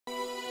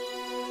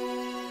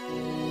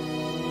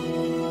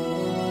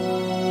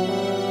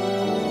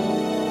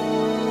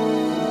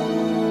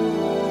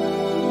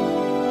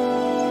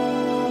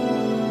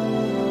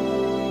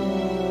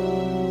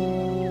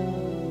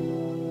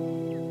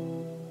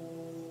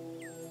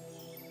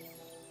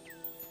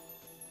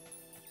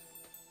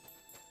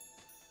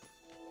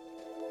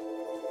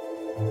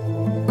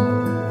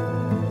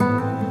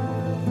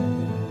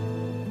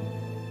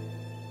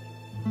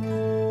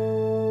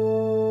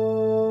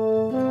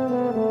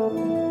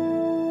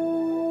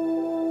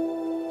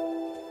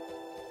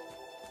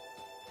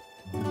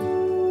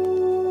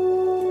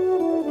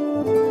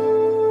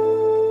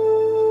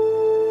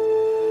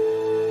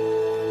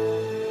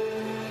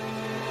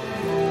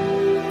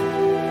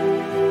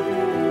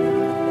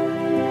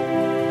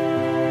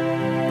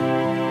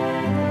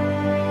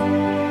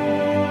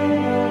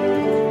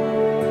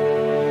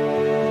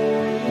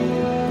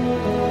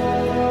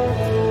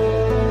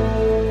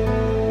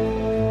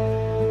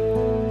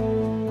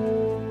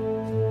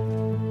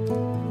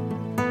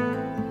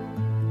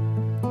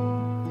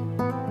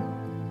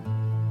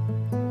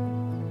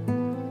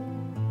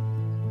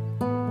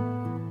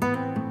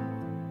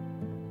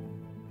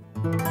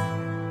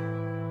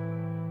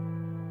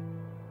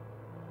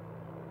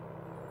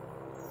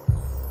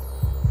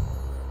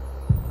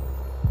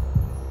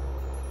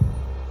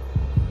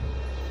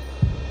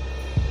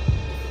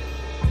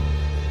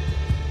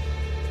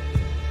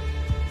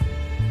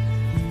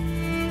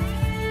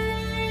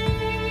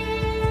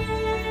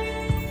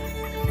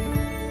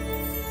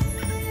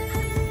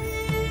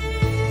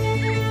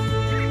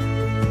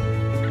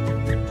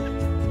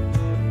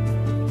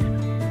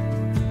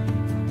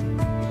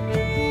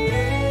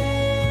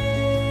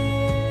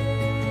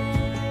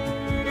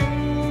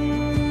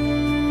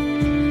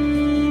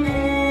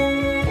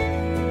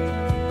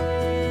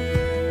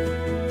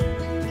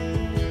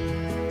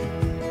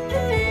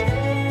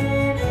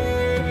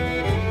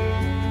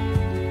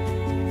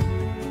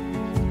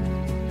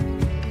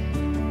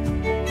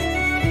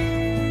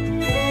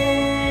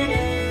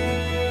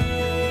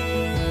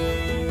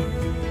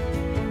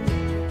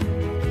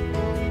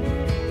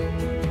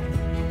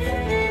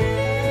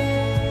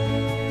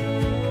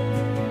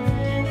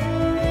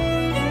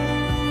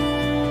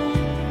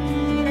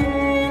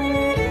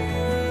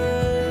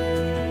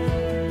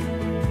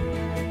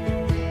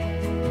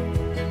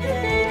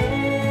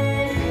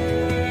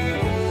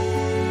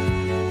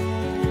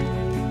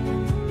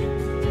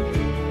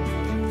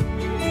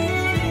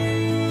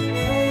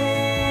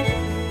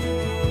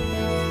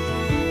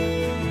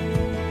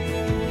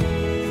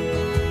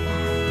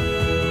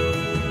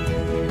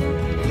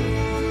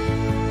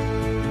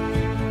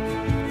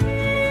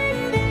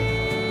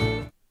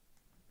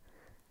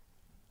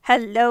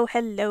Hello,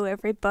 hello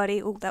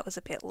everybody. Oh, that was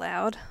a bit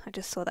loud. I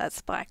just saw that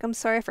spike. I'm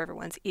sorry for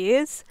everyone's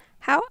ears.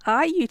 How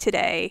are you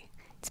today?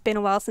 It's been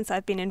a while since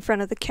I've been in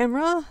front of the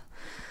camera.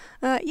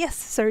 Yes,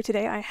 so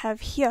today I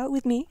have here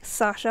with me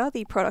Sacha,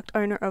 the product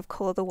owner of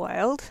Call of the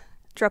Wild,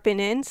 dropping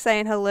in,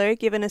 saying hello,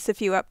 giving us a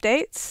few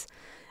updates.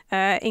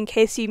 In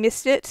case you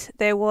missed it,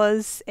 there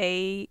was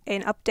an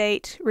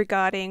update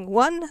regarding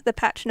the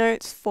patch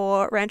notes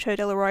for Rancho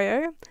del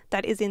Arroyo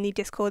that is in the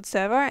Discord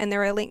server, and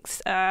there are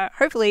links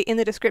hopefully in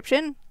the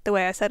description, the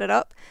way I set it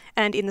up,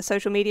 and in the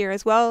social media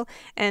as well,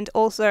 and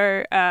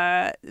also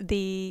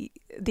the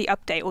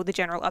update, or the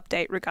general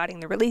update regarding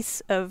the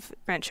release of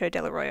Rancho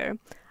del Arroyo.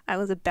 I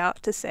was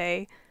about to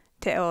say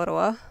Te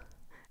Oroa,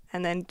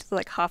 and then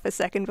like half a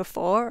second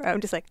before, I'm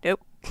just like,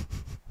 nope.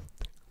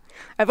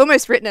 I've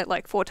almost written it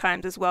like 4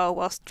 times as well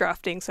whilst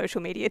drafting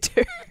social media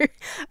too.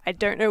 I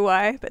don't know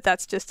why, but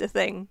that's just a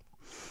thing.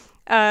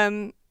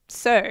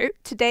 So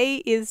today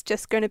is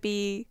just going to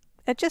be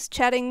a just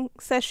chatting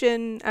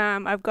session.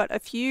 I've got a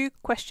few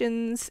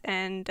questions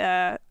and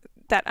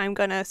that I'm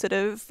going to sort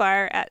of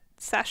fire at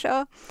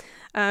Sacha.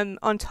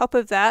 On top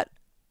of that,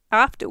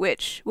 after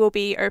which we'll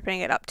be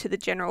opening it up to the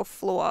general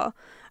floor.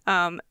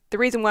 The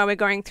reason why we're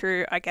going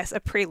through, I guess, a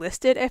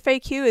pre-listed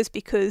FAQ is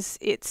because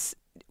it's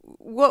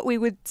what we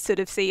would sort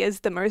of see as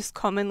the most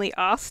commonly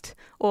asked,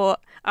 or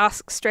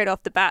asked straight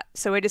off the bat.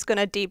 So we're just going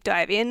to deep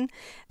dive in.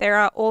 There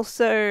are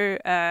also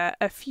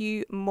a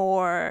few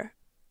more,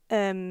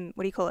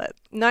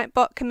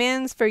 Nightbot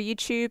commands for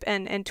YouTube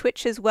and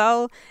Twitch as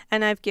well.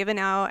 And I've given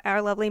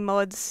our lovely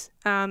mods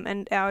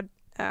and our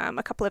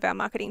a couple of our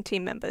marketing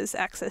team members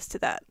access to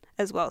that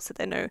as well, so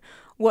they know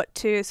what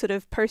to sort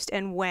of post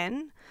and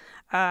when.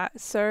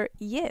 So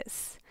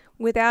yes,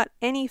 without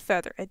any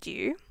further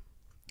ado,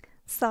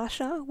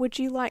 Sacha, would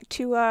you like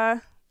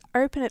to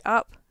open it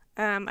up?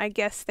 I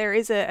guess there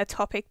is a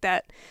topic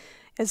that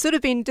has sort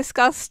of been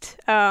discussed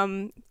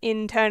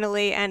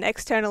internally and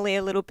externally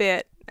a little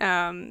bit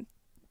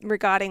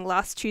regarding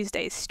last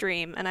Tuesday's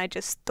stream, and I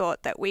just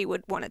thought that we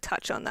would want to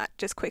touch on that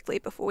just quickly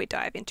before we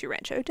dive into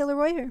Rancho del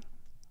Arroyo.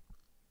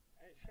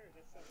 Sure,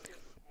 that sounds good.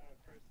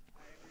 First,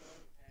 hi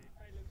everyone. If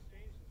I look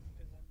strange, it's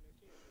because I'm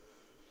looking at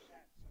the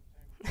chat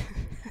sometimes.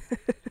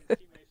 I can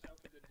see myself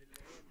with a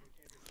delay and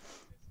looking at the chat.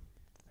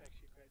 It's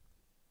actually quite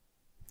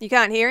You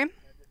can't hear him?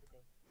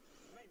 difficult.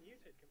 Am I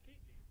muted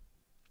completely?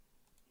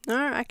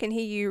 No, I can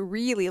hear you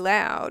really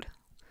loud.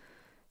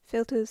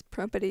 Filters,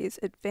 properties,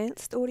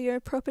 advanced audio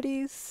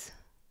properties.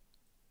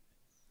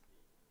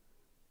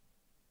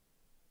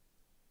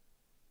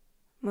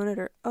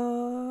 Monitor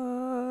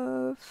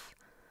off.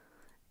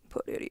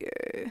 Input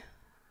audio.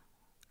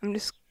 I'm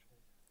just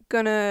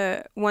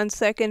gonna, 1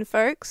 second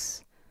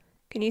folks.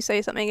 Can you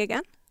say something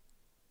again?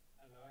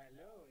 Hello,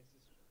 hello. Is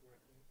this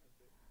working a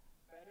bit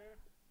better?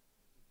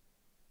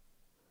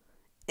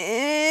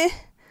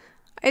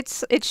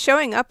 It's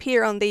showing up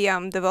here on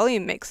the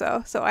volume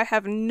mixer, so I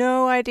have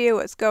no idea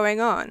what's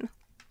going on.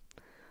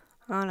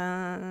 Hold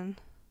on.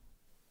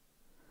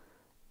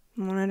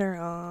 Monitor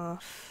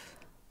off.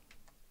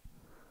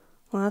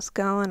 What's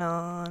going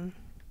on?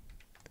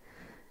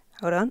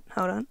 Hold on.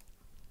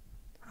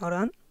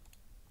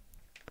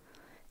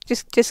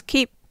 Just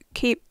keep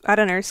I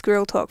don't know,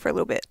 squirrel talk for a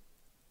little bit.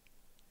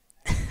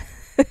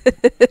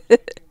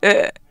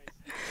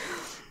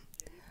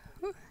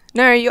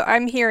 No,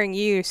 I'm hearing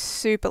you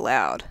super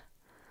loud.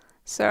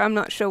 So I'm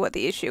not sure what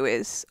the issue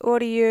is.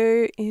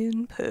 Audio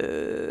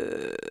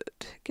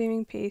input.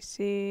 Gaming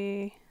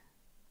PC.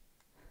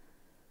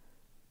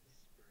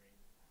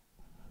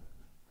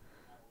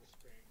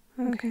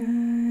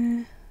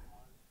 Okay.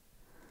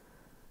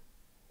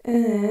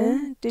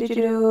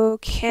 Digital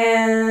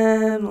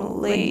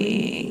cam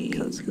link.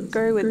 Let's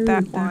go with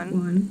that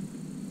one.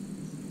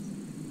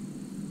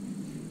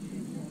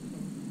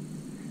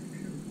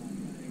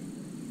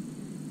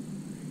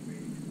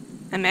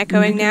 I'm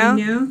echoing now.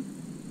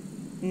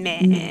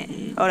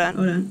 Meh. Hold on.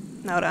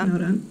 How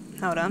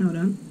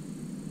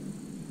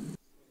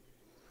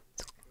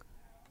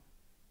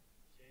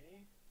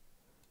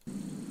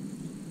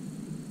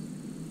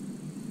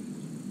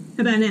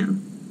about now?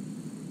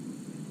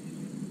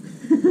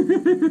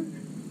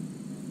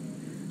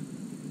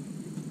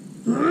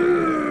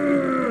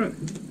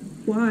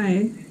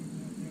 Why?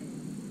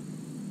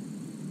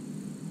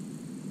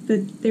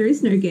 But there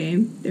is no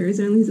game. There is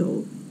only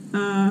Zol.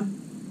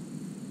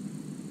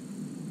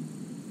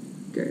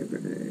 Go, bro.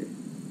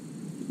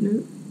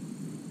 Nope.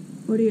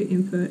 Audio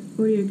input.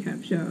 Audio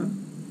capture.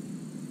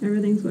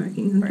 Everything's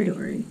working. Hunky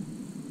dory.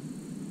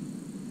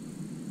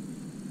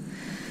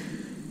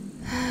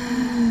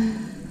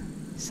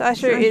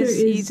 Sacha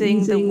is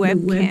using the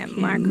webcam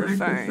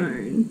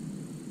microphone.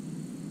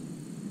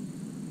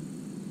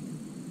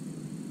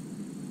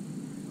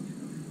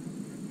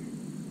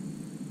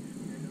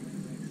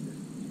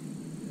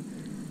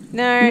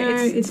 No,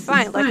 it's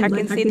fine. Like I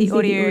can see the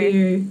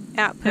audio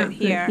output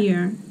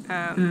here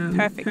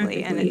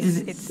perfectly, and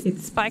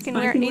it's spiking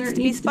where it needs to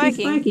be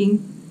spiking.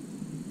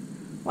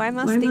 Why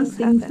must things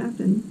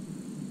happen?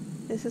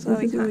 This is why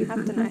we can't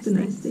have the nice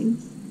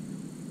things.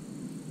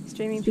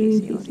 Streaming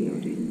Streaming PC PC audio.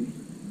 audio.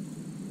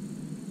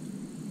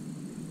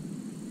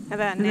 How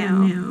about How now?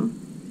 about now?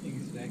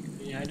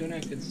 Exactly. Yeah, I don't know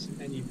if it's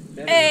any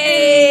better. Hey!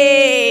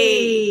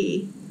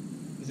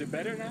 Is it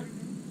better now?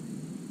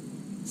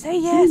 Say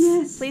yes.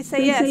 yes. Please say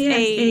Please yes. say yes.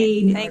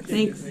 Hey. Hey. Thanks.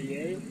 Thanks. So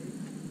yay.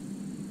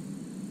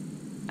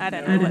 I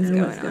don't I know don't what's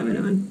know going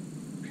on. on.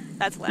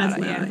 That's louder.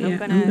 That's loud. Yeah. Yeah. I'm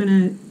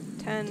gonna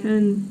turn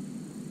turn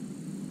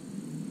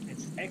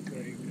It's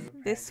echoing though.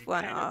 this apparently.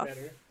 one Kinda off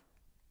better.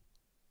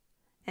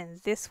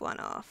 and this one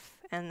off,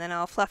 and then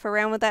I'll fluff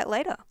around with that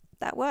later.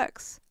 That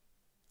works.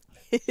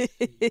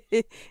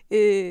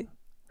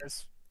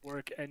 Does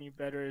work any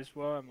better as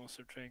well? I'm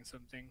also trying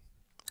something.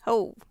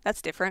 Oh,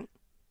 that's different.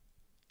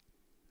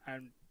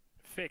 I'm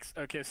fixed.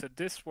 Okay, so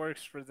this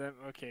works for them.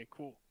 Okay,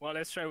 cool. Well,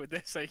 let's try with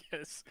this, I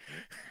guess.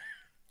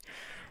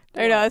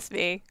 Don't ask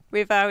me.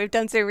 We've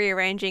done some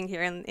rearranging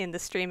here in the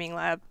streaming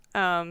lab.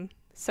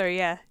 So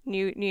yeah,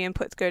 new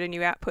inputs go to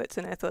new outputs,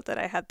 and I thought that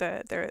I had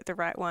the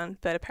right one,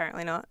 but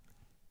apparently not.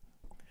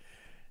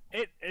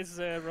 It is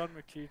Ron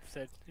McKee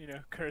said,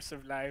 curse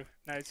of life.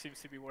 Now it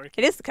seems to be working.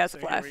 It is the curse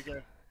of Here life. we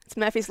go. It's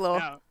Murphy's law.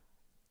 Now,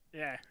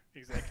 yeah,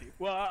 exactly.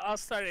 Well, I'll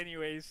start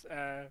anyways.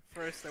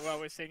 First, while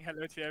we're saying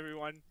hello to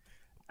everyone,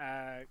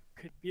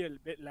 could be a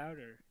bit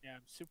louder. Yeah,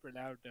 I'm super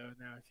loud though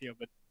now I feel,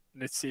 but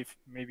let's see if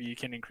maybe you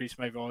can increase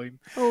my volume.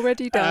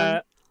 Already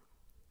done.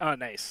 Oh,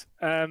 nice.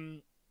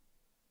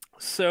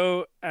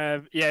 So,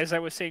 yeah, as I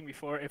was saying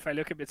before, if I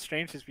look a bit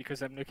strange, it's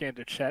because I'm looking at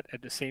the chat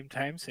at the same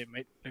time, so it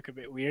might look a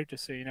bit weird,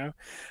 just so you know.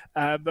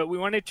 But we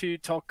wanted to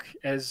talk,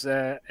 as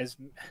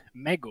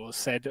Mego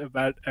said,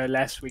 about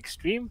last week's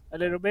stream a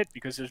little bit,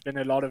 because there's been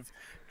a lot of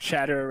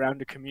chatter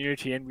around the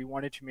community, and we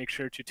wanted to make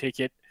sure to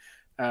take it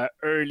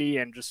early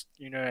and just,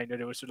 I know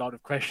there was a lot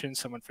of questions.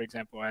 Someone, for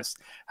example, asked,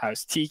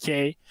 how's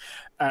TK?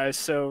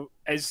 So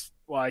as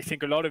well, I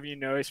think a lot of you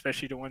know,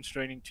 especially the ones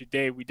joining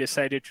today, we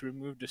decided to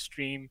remove the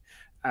stream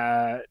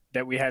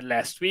that we had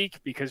last week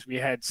because we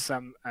had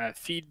some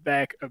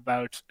feedback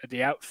about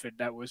the outfit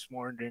that was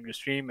worn during the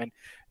stream,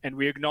 and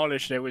we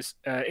acknowledged there was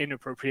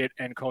inappropriate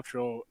and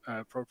cultural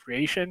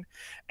appropriation.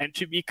 And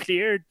to be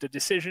clear, the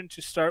decision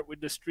to start with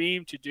the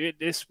stream, to do it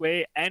this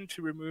way, and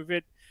to remove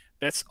it,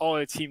 that's all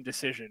a team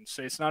decision.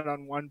 So it's not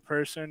on one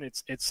person.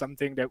 It's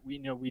something that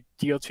we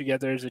deal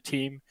together as a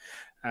team,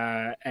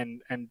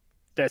 and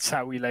that's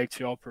how we like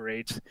to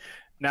operate.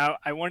 Now,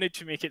 I wanted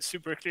to make it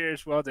super clear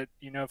as well that,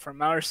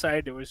 from our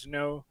side, there was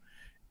no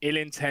ill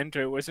intent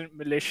or it wasn't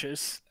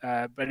malicious,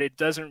 but it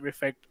doesn't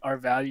reflect our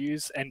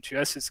values. And to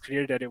us, it's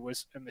clear that it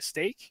was a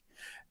mistake.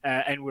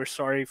 And we're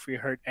sorry if we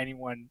hurt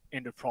anyone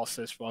in the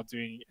process while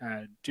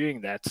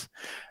doing that.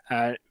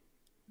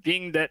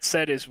 Being that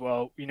said as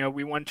well,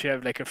 we want to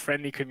have like a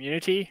friendly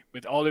community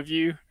with all of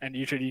you, and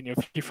usually,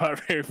 people are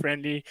very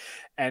friendly,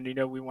 and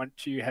we want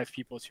to have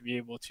people to be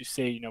able to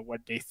say, what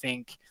they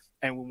think,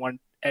 and we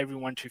want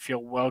everyone to feel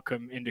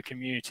welcome in the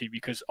community,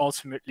 because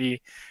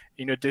ultimately,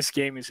 this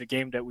game is a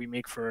game that we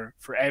make for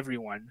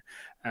everyone,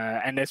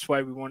 and that's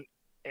why we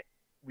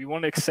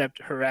won't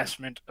accept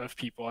harassment of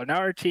people on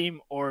our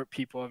team or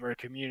people of our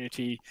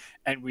community,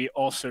 and we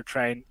also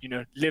try and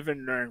live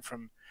and learn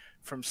from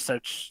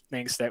such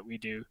things that we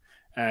do.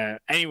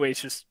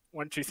 Anyways, just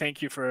want to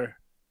thank you for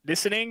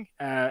listening,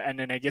 and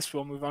then I guess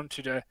we'll move on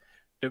to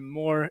the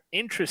more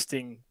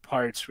interesting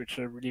parts, which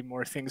are really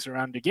more things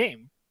around the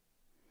game.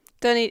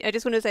 Donnie, I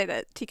just want to say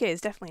that TK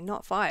is definitely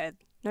not fired.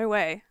 No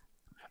way.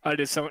 Oh,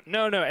 there's someone.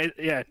 No,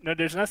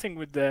 there's nothing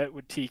with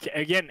TK.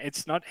 Again,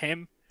 it's not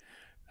him.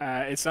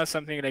 It's not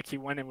something like he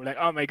went and we're like,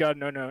 oh my god,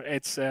 no.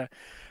 It's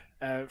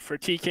for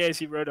TK, as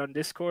he wrote on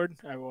Discord,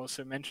 I will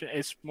also mention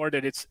it's more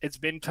that it's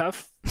been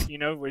tough,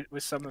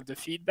 with some of the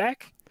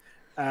feedback,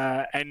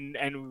 and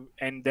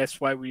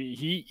that's why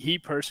he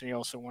personally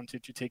also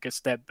wanted to take a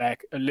step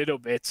back a little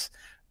bit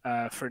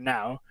for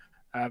now,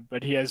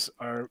 but he has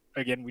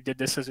we did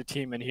this as a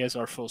team, and he has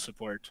our full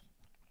support.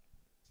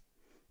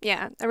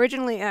 Yeah,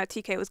 originally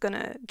TK was going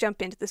to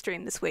jump into the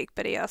stream this week,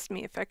 but he asked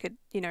me if I could,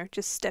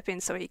 just step in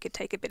so he could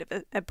take a bit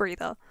of a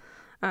breather.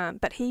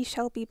 But he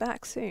shall be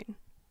back soon.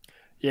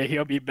 Yeah,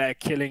 he'll be back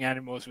killing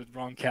animals with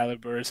wrong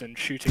calibers and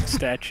shooting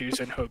statues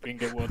and hoping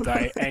they will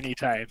die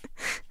anytime.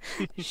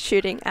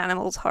 Shooting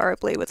animals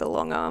horribly with a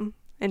long arm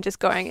and just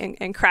going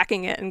and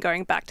cracking it and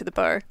going back to the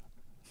bow.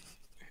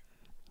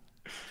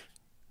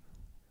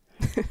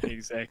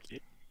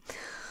 Exactly.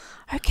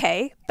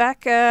 Okay,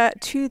 back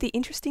to the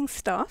interesting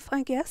stuff,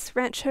 I guess.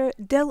 Rancho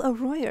del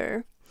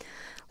Arroyo.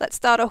 Let's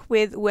start off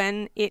with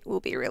when it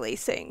will be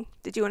releasing.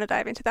 Did you want to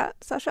dive into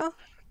that, Sacha?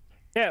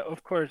 Yeah,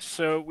 of course.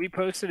 So we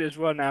posted as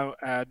well now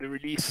the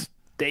release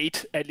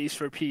date, at least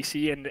for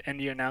PC, and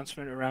the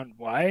announcement around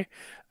why.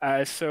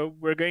 So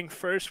we're going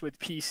first with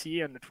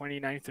PC on the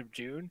 29th of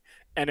June,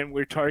 and then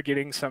we're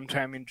targeting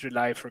sometime in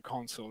July for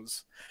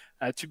consoles.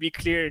 To be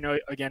clear,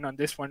 again on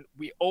this one,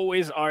 we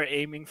always are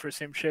aiming for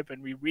SimShip,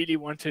 and we really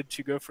wanted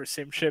to go for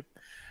SimShip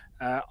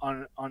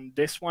on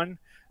this one.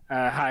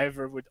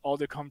 However, with all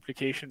the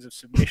complications of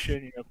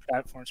submission,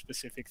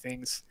 platform-specific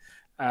things,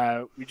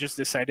 we just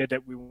decided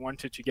that we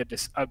wanted to get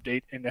this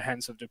update in the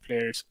hands of the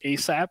players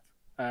ASAP.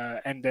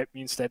 and that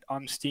means that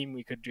on Steam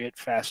we could do it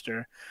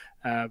faster.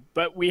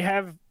 But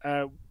we're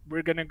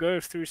gonna go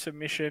through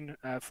submission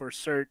for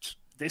cert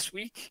this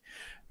week.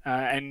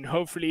 And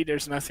hopefully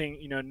there's nothing,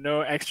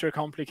 no extra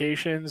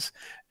complications,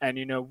 and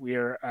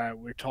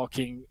we're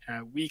talking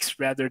weeks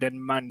rather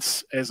than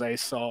months, as I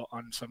saw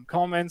on some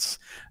comments.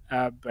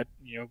 But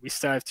we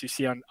still have to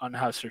see on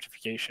how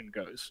certification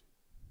goes.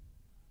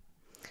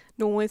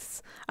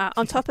 Nice.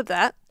 On top of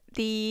that,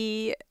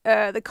 the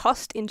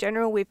cost in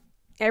general,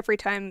 every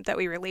time that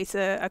we release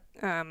a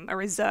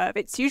reserve,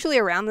 it's usually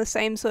around the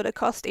same sort of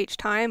cost each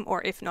time,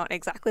 or if not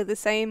exactly the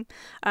same.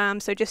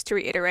 So just to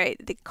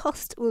reiterate, the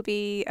cost will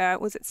be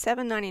was it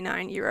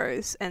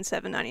 €7.99 and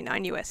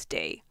 $7.99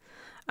 USD,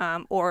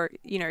 or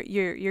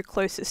your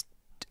closest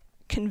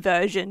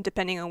conversion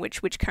depending on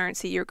which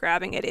currency you're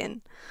grabbing it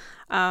in.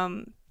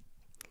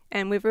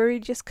 And we've already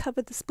just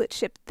covered the split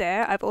ship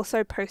there. I've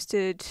also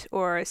posted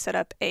or set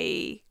up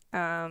a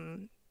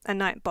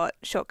Nightbot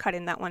shortcut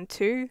in that one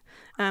too.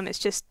 It's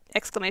just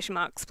 /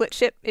 split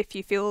ship if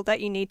you feel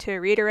that you need to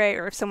reiterate,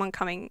 or if someone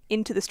coming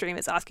into the stream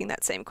is asking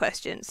that same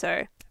question.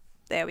 So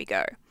there we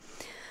go.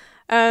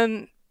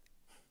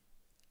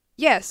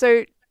 Yeah,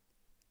 so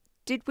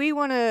did we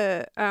want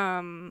to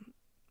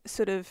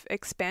sort of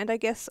expand, I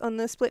guess, on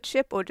the split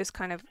ship, or just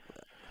kind of...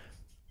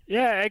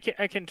 Yeah,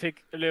 I can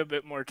take a little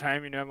bit more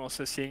time. I'm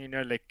also seeing,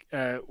 like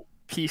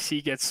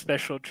PC gets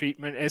special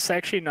treatment. It's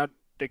actually not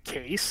the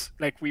case.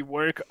 Like, we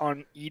work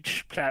on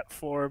each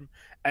platform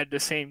at the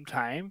same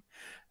time.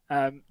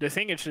 The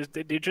thing is just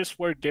they just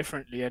work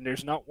differently, and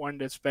there's not one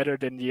that's better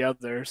than the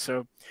other.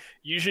 So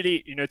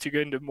usually, to go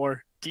into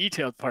more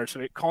detailed parts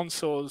of it,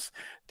 consoles,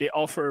 they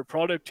offer a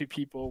product to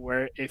people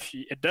where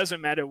it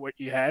doesn't matter what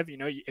you have.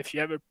 If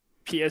you have a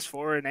PS4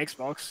 or an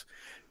Xbox,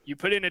 you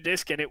put in a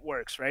disc and it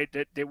works, right?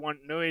 They want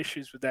no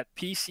issues with that.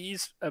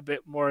 PC's a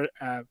bit more,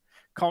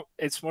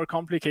 it's more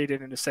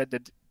complicated in the sense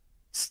that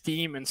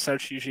Steam and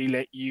such usually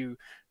let you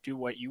do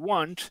what you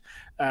want,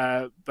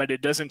 but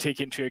it doesn't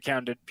take into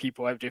account that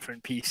people have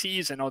different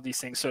PCs and all these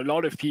things. So a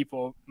lot of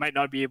people might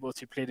not be able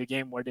to play the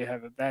game where they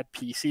have a bad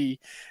PC.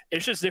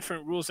 It's just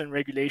different rules and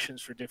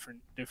regulations for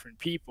different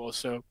people.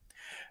 So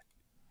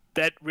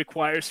that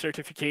requires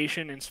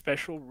certification and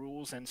special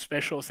rules and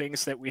special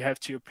things that we have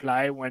to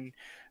apply when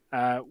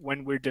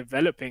we're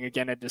developing,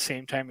 again, at the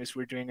same time as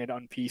we're doing it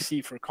on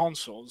PC for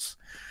consoles.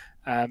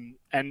 And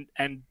then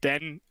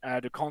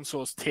the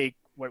consoles take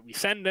what we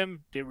send them,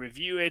 they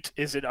review it,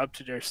 is it up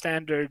to their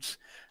standards?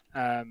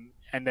 And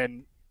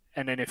then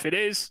if it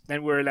is,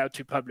 then we're allowed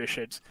to publish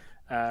it.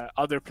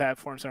 Other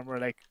platforms, and we're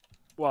like,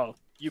 well,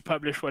 you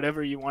publish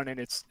whatever you want, and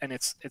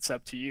it's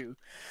up to you.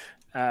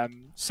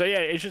 So yeah,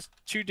 it's just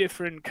two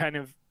different kind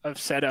of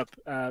setup.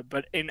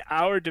 But in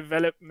our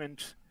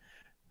development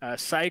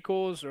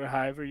cycles, or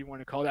however you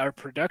want to call it, our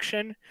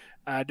production,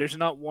 there's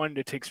not one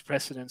that takes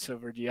precedence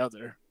over the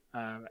other.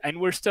 And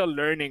we're still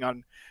learning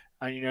on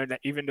that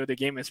even though the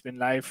game has been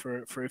live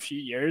for a few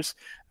years,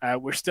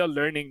 we're still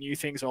learning new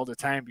things all the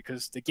time,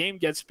 because the game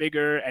gets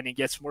bigger and it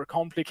gets more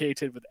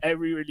complicated with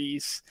every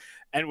release,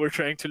 and we're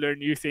trying to learn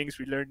new things.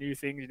 We learn new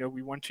things.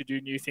 We want to do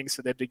new things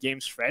so that the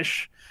game's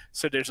fresh.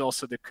 So there's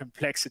also the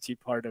complexity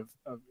part of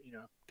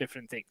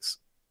different things.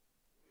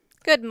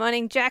 Good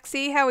morning,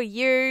 Jaxie. How are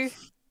you?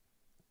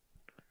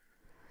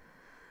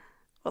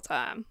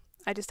 Well,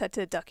 I just had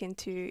to duck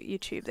into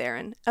YouTube there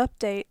and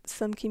update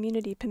some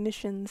community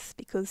permissions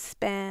because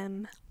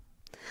spam.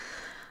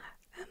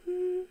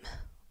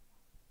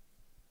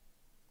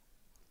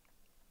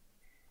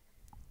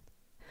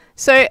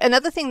 So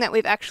another thing that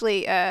we've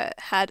actually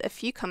had a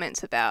few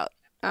comments about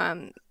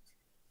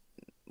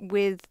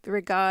with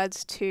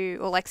regards to,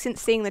 or like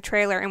since seeing the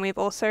trailer, and we've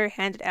also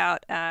handed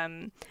out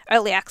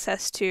early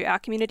access to our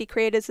community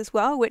creators as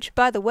well, which,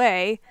 by the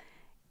way,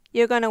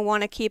 you're going to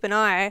want to keep an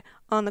eye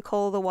on the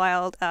Call of the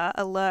Wild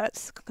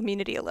alerts,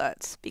 community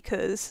alerts,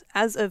 because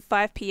as of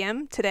 5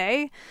 p.m.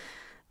 today,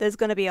 there's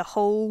going to be a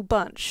whole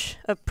bunch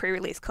of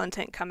pre-release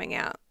content coming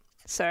out.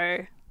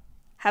 So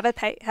have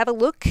a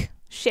look,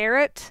 share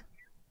it,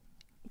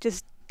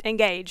 just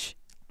engage.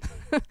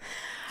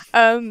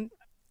 On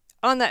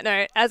that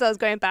note, as I was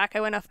going back,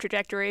 I went off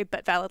trajectory,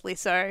 but validly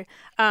so.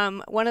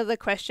 One of the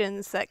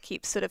questions that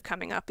keeps sort of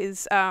coming up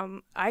is,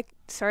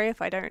 sorry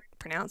if I don't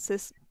pronounce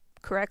this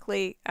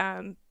correctly,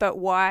 but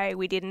why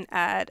we didn't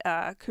add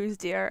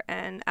Kuzdir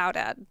and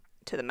Audad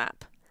to the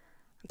map.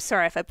 I'm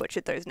sorry if I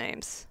butchered those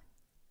names.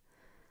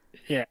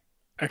 Yeah.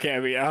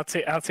 Okay. I'll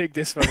take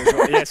this one as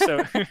well. Yeah.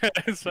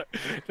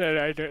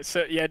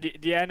 So yeah,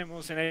 the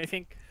animals, and I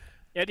think,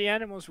 yeah, the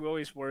animals will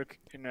always work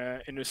in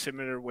a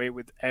similar way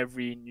with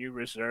every new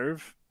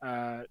reserve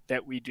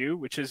that we do,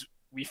 which is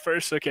we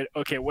first look at,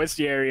 okay, what's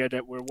the area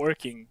that we're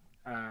working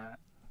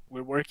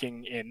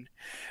in,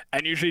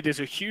 and usually there's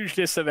a huge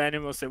list of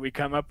animals that we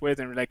come up with,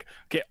 and we're like,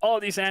 okay,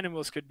 all these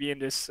animals could be in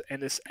this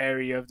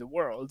area of the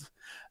world,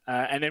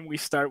 and then we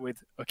start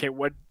with, okay,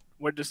 what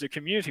does the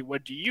community,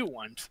 what do you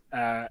want?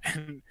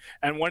 And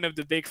one of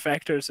the big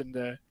factors in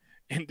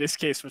in this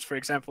case was, for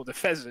example, the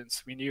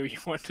pheasants. We knew you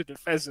wanted the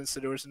pheasants, so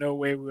there was no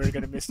way we were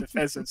going to miss the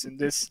pheasants in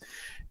this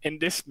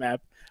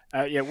map.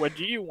 Yeah, what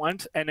do you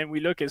want? And then we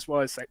look as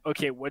well. It's like,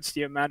 okay, what's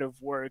the amount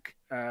of work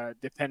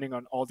depending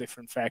on all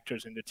different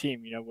factors in the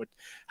team? You know,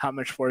 how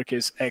much work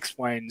is X,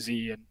 Y, and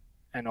Z,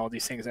 and all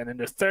these things. And then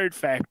the third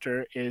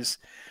factor is,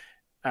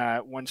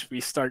 once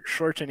we start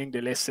shortening the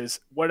list,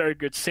 is what are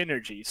good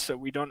synergies, so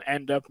we don't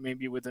end up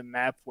maybe with a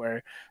map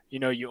where, you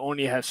know, you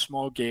only have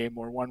small game,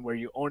 or one where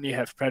you only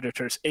have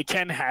predators. It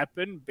can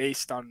happen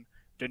based on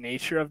the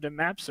nature of the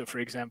map. So for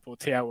example,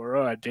 Te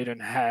Awaroa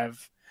didn't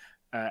have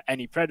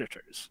any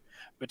predators.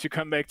 But to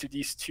come back to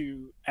these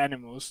two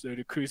animals,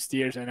 the coos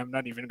deers, and I'm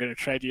not even going to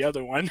try the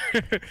other one,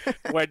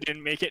 why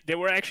didn't make it? They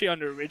were actually on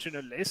the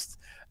original list.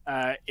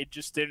 It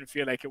just didn't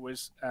feel like it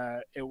was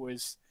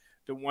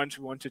the ones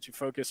we wanted to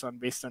focus on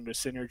based on the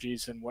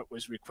synergies and what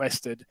was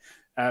requested.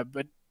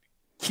 But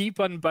keep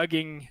on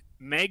bugging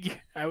Meg,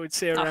 I would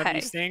say, around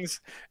these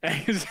things.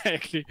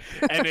 Exactly.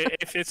 And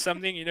if it's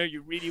something, you know,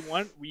 you really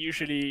want, we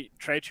usually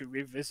try to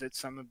revisit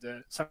some of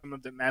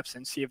the maps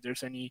and see if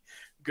there's any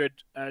good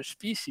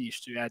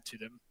species to add to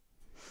them.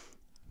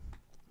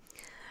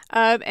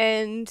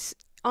 And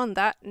on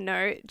that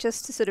note,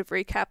 just to sort of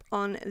recap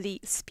on the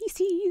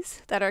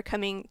species that are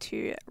coming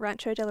to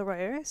Rancho del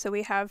Arroyo. So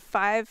we have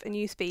 5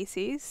 new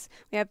species.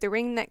 We have the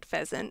ring-necked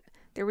pheasant,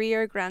 the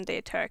Rio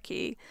Grande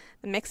turkey,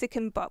 the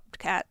Mexican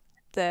bobcat,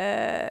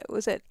 the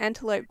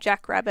antelope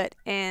jackrabbit,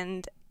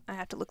 and I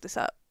have to look this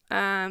up,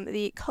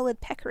 the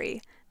collared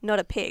peccary, not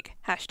a pig,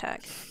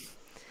 hashtag.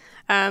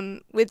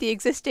 With the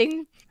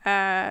existing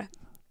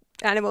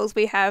animals,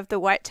 we have the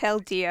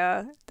white-tailed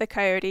deer, the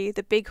coyote,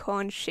 the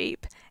bighorn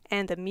sheep,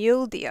 and the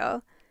mule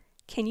deer.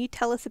 Can you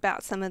tell us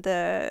about some of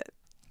the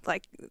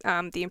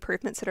the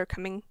improvements that are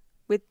coming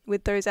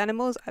with those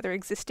animals, either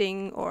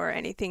existing or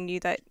anything new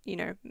that, you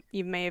know,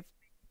 you may have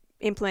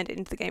implemented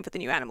into the game for the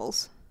new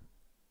animals?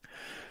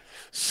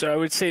 So I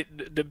would say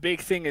the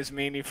big thing is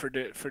mainly for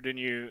the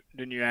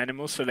new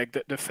animals. So like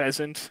the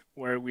pheasant,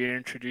 where we're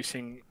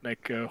introducing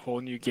like a whole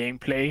new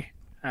gameplay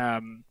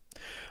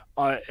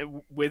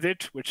with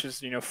it, which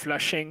is, you know,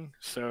 flushing.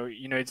 So,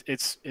 you know,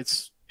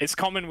 it's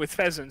common with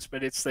pheasants,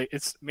 but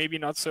it's maybe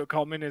not so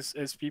common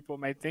as people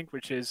might think,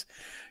 which is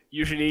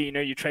usually, you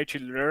know, you try to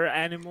lure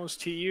animals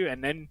to you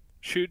and then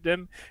shoot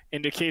them.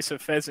 In the case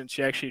of pheasants,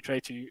 you actually try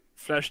to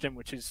flush them,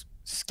 which is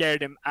scare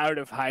them out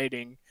of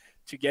hiding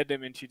to get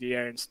them into the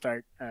air and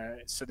start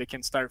so they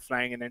can start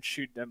flying, and then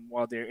shoot them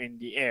while they're in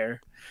the air.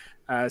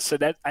 So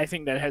that, I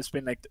think, that has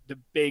been like the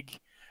big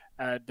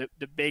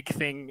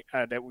thing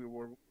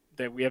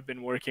that we have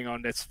been working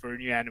on. That's for a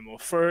new animal.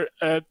 For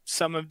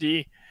some of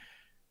the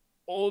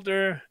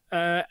older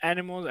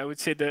animals, I would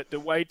say the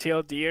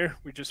white-tailed deer,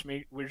 we're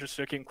just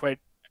looking quite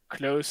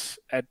close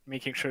at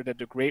making sure that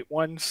the great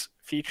ones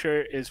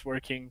feature is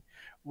working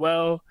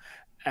well.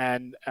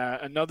 And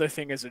another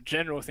thing, as a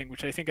general thing,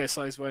 which I think I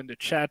saw as well in the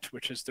chat,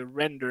 which is the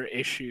render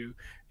issue,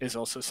 is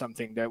also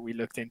something that we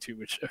looked into,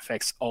 which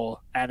affects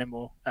all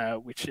animal,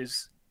 which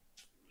is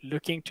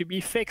looking to be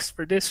fixed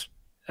for this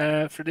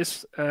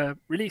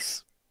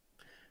release.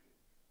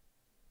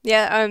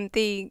 Yeah.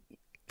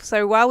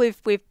 So while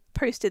we've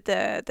posted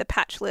the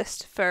patch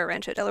list for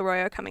Rancho del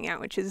Arroyo coming out,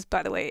 which is,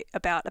 by the way,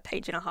 about a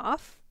page and a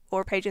half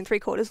or a page and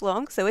 3/4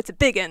 long, so it's a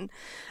big one.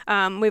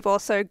 We've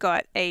also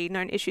got a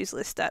known issues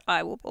list that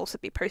I will also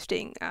be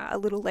posting a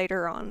little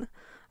later on.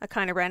 I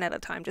kind of ran out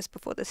of time just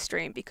before the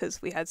stream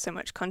because we had so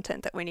much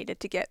content that we needed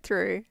to get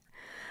through.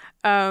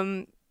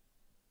 Can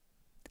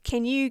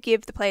you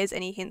give the players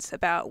any hints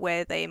about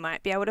where they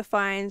might be able to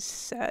find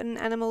certain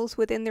animals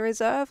within the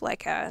reserve,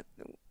 like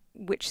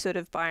which sort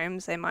of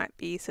biomes they might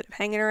be sort of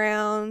hanging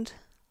around?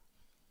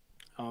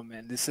 Oh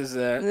man, this is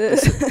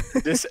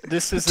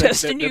this is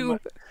just like a noob.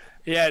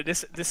 Yeah,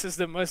 this is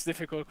the most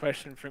difficult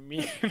question for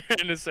me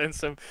in the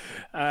sense of,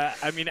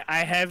 I mean,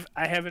 I have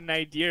an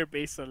idea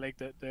based on like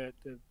the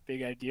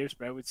big ideas,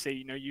 but I would say,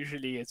 you know,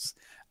 usually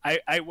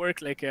I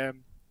work like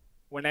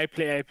when I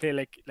play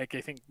like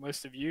I think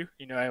most of you,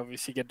 you know, I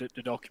obviously get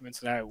the documents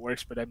and how it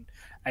works, but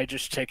I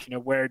just check, you know,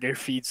 where are their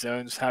feed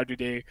zones, how do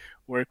they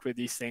work with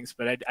these things,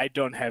 but I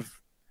don't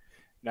have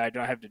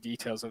the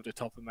details off the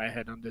top of my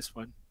head on this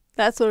one.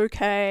 That's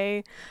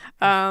okay.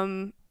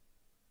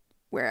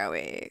 Where are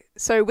we?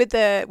 So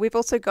we've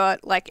also got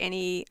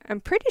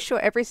I'm pretty sure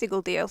every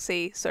single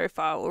DLC so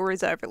far or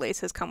reserve release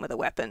has come with a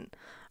weapon.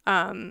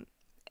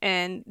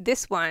 And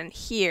this one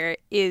here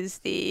is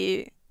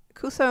the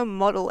Kuso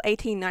Model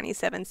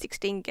 1897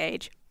 16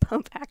 gauge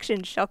pump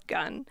action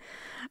shotgun.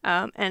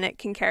 And it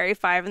can carry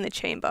 5 in the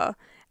chamber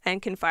and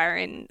can fire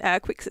in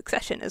quick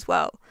succession as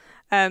well.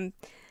 The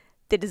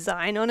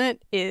design on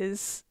it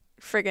is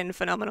friggin'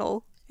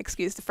 phenomenal.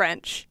 Excuse the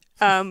French.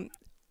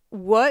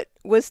 What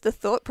was the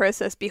thought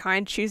process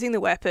behind choosing the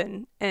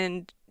weapon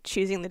and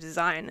choosing the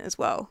design as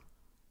well?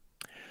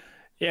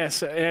 Yeah,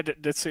 so yeah,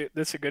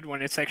 that's a good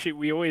one. It's actually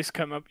we always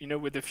come up,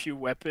 with a few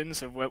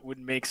weapons of what would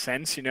make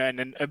sense, and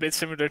then a bit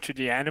similar to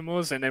the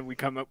animals, and then we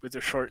come up with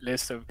a short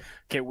list of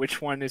okay, which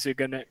one is it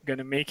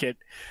gonna make it?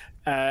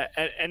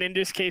 And in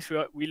this case,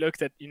 we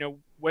looked at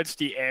what's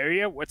the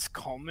area, what's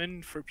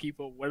common for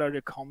people, what are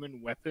the common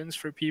weapons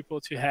for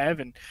people to have,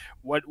 and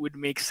what would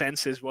make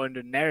sense as well in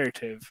the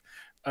narrative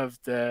of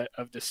the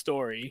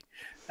story.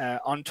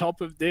 On top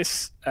of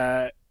this,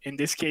 in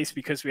this case,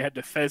 because we had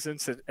the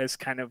pheasants as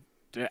kind of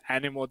the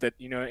animal that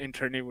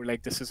internally we're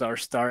like, this is our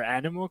star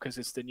animal because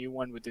it's the new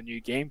one with the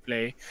new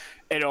gameplay.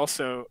 It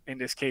also in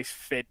this case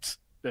fit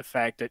the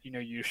fact that you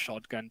use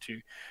shotgun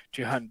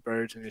to hunt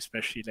birds, and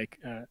especially like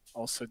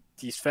also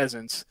these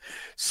pheasants.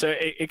 So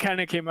it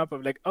kind of came up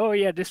of like, oh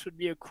yeah, this would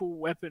be a cool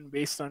weapon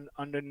based on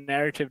the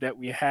narrative that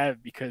we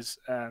have, because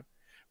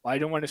well, I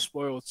don't want to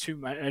spoil too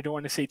much. I don't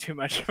want to say too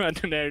much about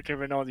the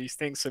narrative and all these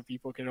things, so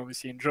people can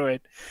obviously enjoy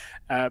it.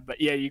 But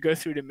yeah, you go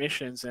through the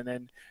missions, and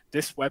then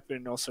this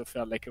weapon also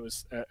felt like it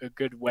was a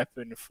good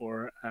weapon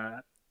for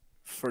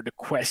the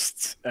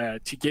quest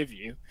to give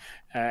you,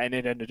 and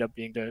it ended up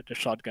being the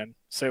shotgun.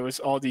 So it was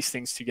all these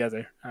things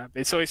together.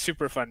 It's always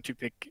super fun to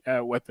pick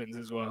weapons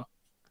as well.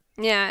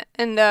 Yeah,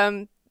 and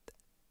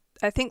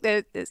I think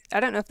I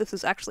don't know if this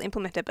was actually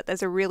implemented, but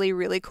there's a really,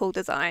 really cool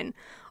design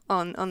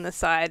on the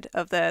side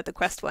of the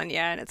quest one,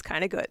 yeah, and it's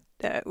kind of got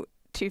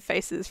two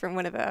faces from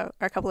one of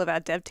a couple of our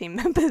dev team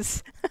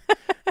members.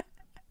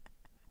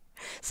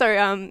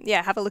 So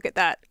yeah, have a look at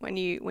that when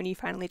you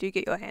finally do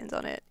get your hands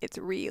on it. It's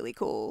really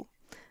cool.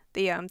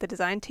 The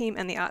design team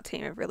and the art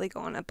team have really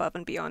gone above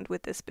and beyond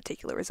with this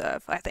particular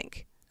reserve, I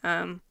think.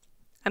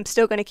 I'm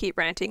still going to keep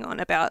ranting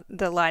on about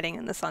the lighting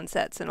and the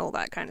sunsets and all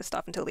that kind of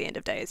stuff until the end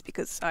of days,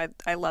 because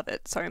I love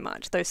it so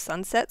much. Those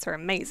sunsets are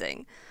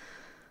amazing.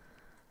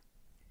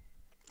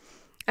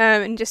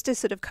 And just to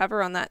sort of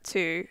cover on that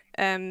too,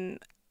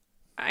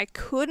 I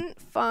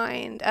couldn't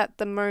find at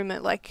the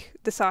moment, like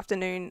this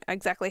afternoon,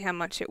 exactly how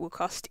much it will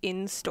cost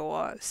in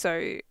store.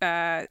 So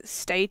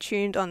stay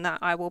tuned on that.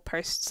 I will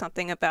post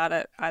something about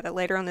it either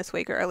later on this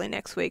week or early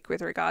next week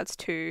with regards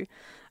to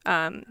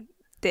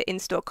the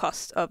in-store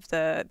cost of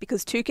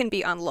because two can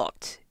be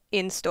unlocked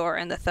in store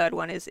and the third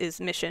one is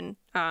mission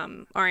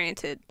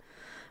oriented.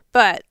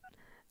 But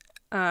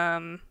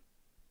oh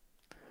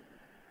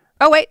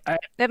wait,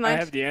 never I mind.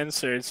 have the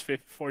answer. It's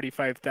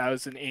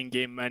 45,000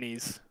 in-game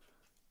monies.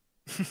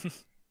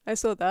 I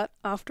saw that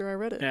after I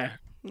read it. Yeah.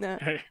 No.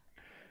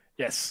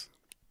 Yes.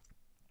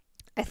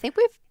 I think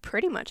we've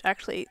pretty much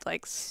actually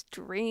like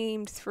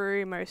streamed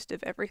through most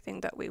of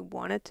everything that we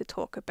wanted to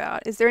talk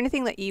about. Is there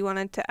anything that you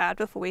wanted to add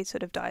before we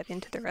sort of dive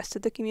into the rest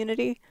of the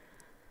community?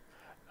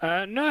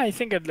 No, I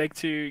think I'd like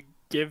to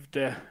give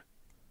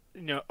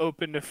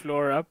open the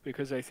floor up,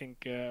 because I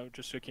think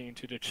just looking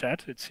into the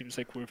chat, it seems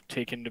like we've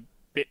taken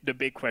the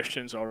big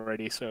questions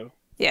already. So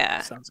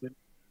Yeah. sounds good.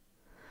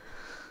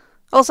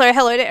 Also,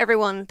 hello to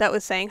everyone that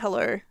was saying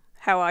hello,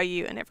 how are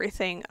you, and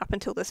everything up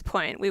until this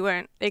point. We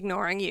weren't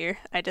ignoring you.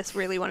 I just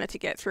really wanted to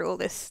get through all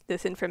this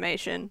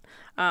information.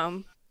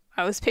 I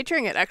was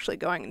picturing it actually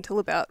going until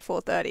about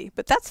 4:30,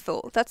 but that's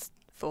full. That's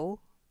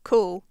full.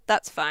 Cool.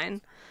 That's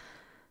fine.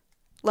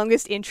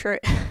 Longest intro.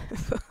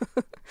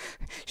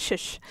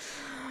 Shush.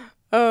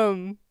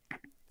 All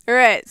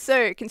right.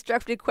 So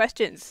constructed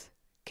questions.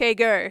 Okay,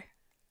 go. A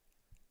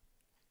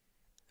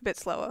bit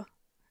slower.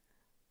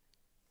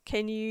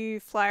 Can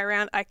you fly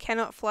around? I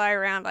cannot fly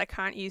around. I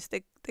can't use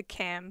the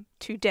cam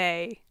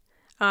today.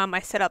 I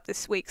set up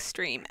this week's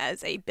stream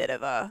as a bit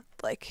of a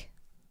like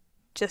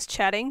just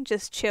chatting,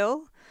 just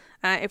chill.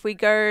 If we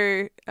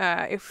go,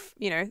 if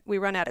we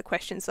run out of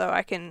questions, though,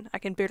 I can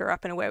boot her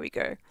up and away we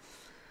go.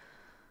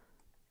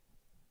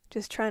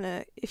 Just trying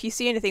to. If you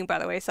see anything, by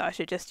the way,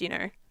 Sasha, just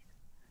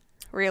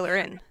reel her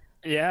in.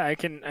 Yeah, I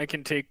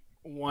can take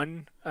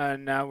one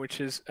now,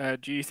 which is,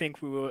 do you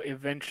think we will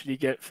eventually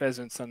get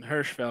pheasants on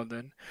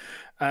Hirschfelden?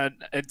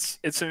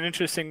 It's an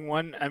interesting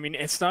one. I mean,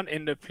 it's not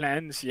in the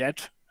plans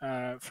yet,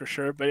 for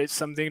sure, but it's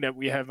something that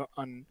we have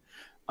on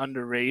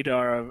the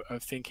radar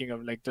of thinking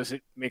of, like, does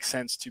it make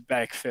sense to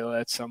backfill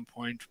at some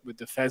point with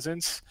the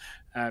pheasants?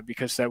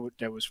 Because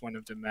that was one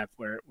of the map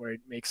where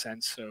it makes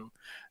sense. So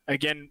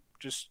again,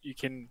 just you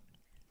can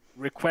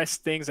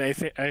request things, I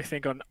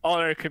think on all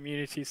our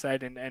community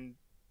side, and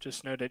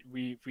just know that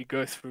we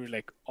go through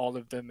like all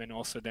of them, and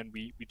also then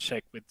we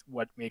check with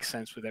what makes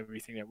sense with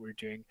everything that we're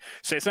doing.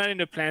 So it's not in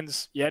the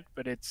plans yet,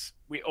 but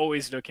we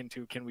always look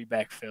into, can we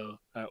backfill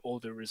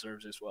older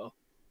reserves as well.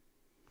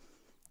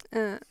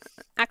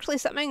 Actually,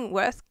 something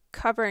worth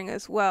covering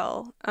as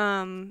well,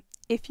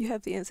 if you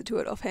have the answer to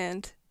it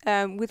offhand,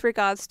 with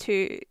regards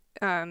to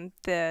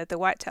the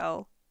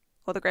whitetail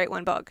or the great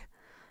one bug.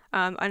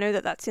 I know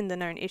that that's in the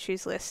known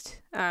issues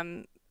list.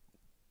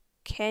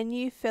 Can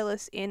you fill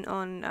us in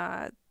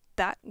on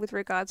that with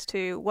regards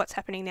to what's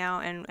happening now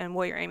and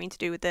what you're aiming to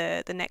do with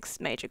the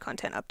next major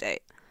content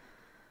update?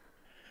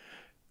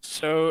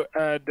 So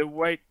the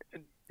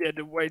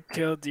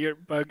white-tailed deer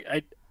bug,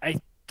 I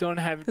don't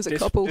have There's a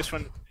couple. this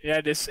one. Yeah,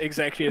 this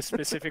exactly a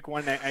specific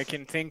one I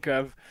can think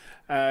of.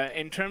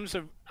 In terms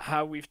of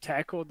how we've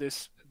tackled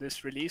this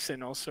release,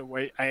 and also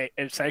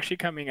it's actually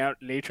coming out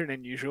later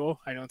than usual.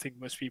 I don't think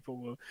most people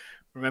will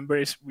remember.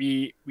 Is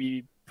we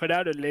put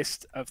out a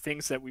list of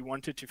things that we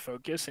wanted to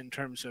focus in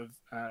terms of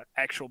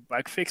actual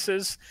bug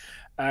fixes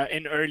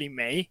in early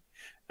May,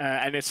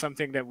 and it's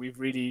something that we've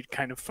really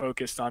kind of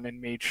focused on and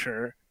made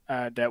sure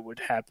that would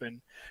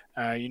happen.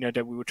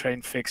 That we would try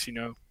and fix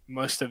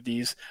most of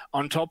these.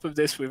 On top of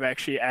this, we've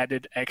actually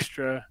added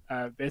extra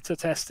beta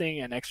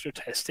testing and extra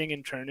testing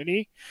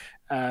internally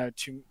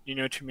to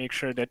make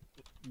sure that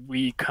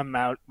we come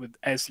out with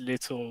as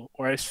little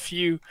or as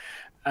few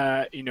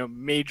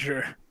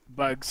major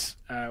bugs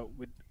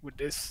with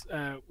this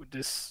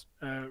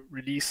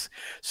release.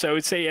 So I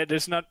would say, yeah,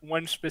 there's not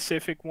one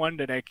specific one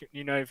that I can,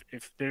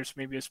 if there's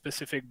maybe a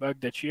specific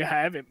bug that you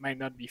have, it might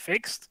not be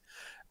fixed.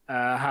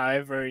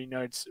 However,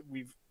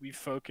 we've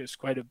focused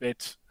quite a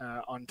bit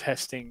on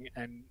testing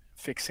and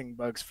fixing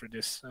bugs for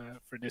this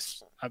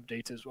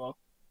update as well.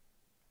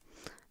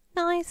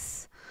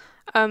 Nice.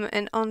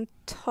 And on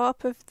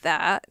top of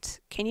that,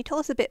 can you tell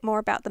us a bit more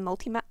about the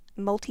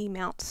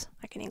multi-mounts,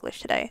 like in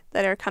English today,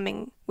 that are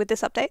coming with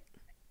this update?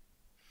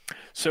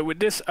 So with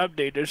this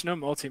update, there's no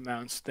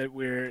multi-mounts that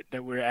we're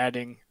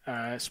adding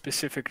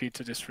specifically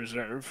to this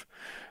reserve.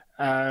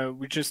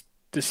 We just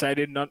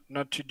decided not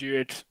to do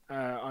it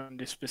on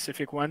this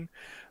specific one,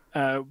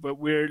 but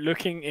we're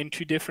looking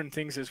into different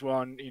things as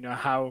well, and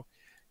how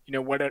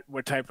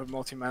what type of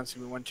multi-mounts do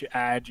we want to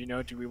add.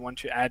 Do we want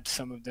to add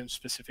some of them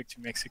specific to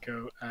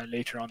Mexico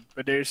later on?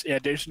 But there's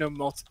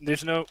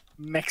no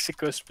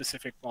Mexico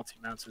specific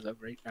multi-mounts as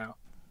of right now.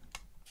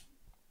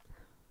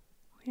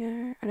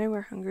 Yeah, I know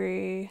we're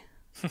hungry.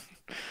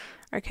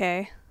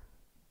 Okay.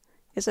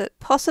 Is it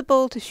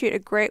possible to shoot a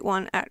great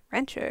one at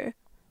Rancho?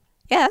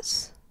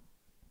 Yes.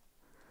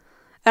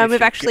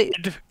 We've actually,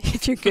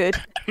 if you're good.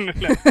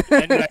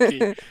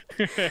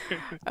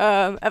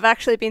 I've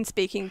actually been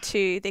speaking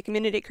to the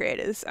community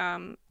creators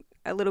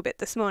a little bit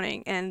this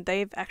morning, and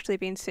they've actually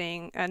been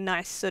seeing a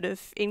nice sort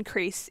of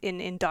increase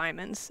in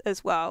diamonds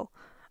as well,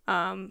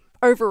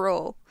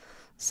 overall.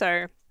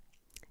 So,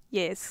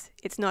 yes,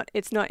 it's not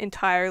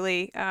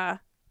entirely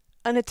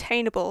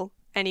unattainable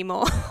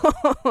anymore,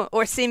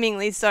 or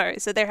seemingly so.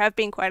 So there have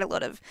been quite a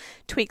lot of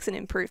tweaks and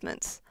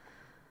improvements.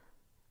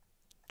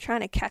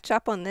 Trying to catch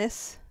up on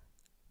this.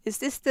 Is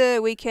this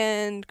the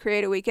weekend,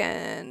 creator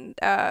weekend,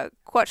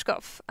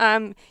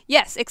 Quatschkopf?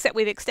 Yes, except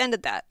we've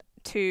extended that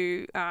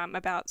to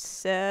about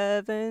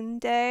 7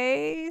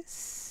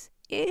 days-ish.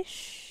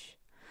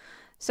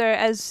 So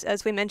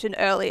as we mentioned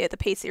earlier, the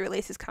PC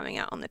release is coming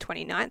out on the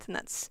 29th, and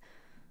that's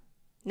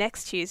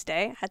next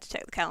Tuesday. I had to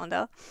check the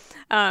calendar.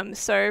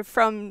 So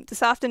from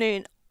this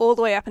afternoon all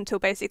the way up until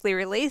basically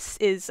release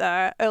is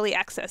early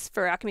access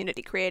for our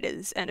community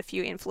creators and a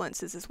few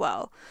influencers as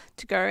well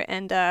to go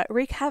and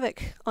wreak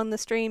havoc on the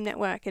stream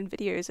network and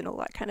videos and all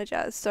that kind of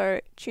jazz.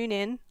 So tune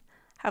in,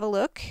 have a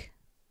look,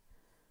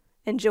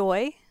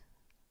 enjoy.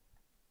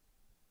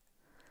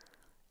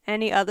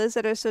 Any others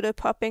that are sort of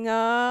popping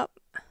up?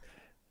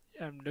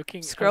 I'm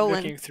looking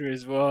through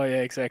as well.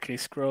 Yeah, exactly.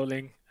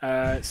 Scrolling.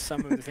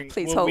 Some of the things.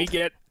 Please hold.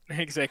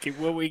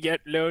 Will we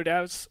get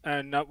loadouts?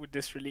 Not with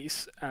this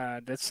release.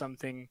 That's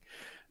something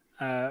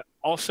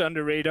also on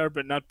the radar,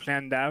 but not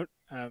planned out.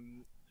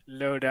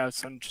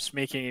 Loadouts on just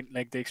making it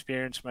like the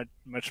experience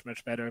much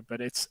better.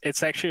 But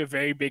it's actually a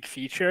very big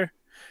feature.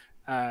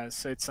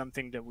 So it's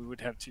something that we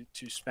would have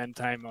to spend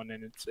time on,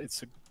 and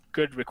it's a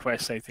good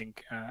request. I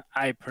think.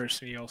 I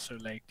personally also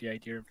like the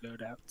idea of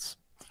loadouts.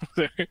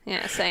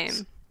 Yeah,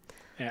 same.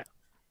 Yeah.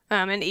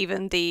 And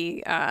even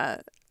the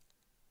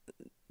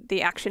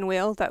action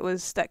wheel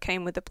that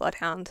came with the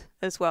Bloodhound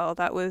as well.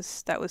 That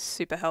was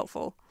super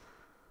helpful.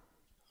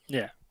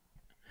 Yeah.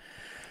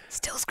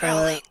 Still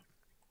scrolling.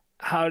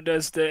 How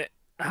does the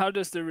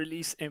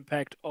release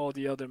impact all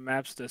the other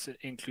maps? Does it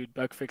include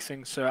bug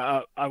fixing?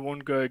 So I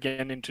won't go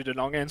again into the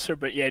long answer,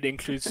 but yeah, it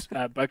includes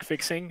bug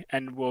fixing,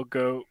 and we'll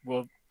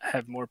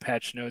have more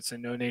patch notes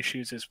and known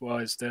issues as well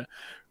as the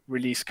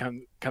release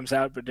comes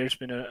out. But there's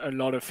been a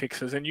lot of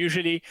fixes, and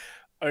usually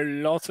a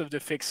lot of the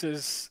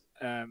fixes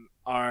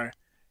are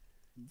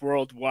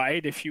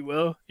worldwide, if you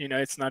will.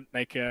 It's not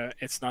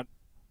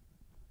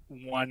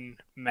one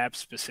map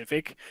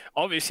specific.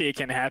 Obviously it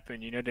can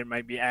happen. There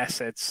might be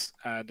assets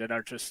that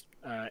are just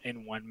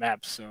in one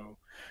map. So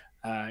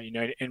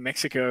in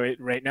Mexico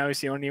right now is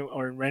the only,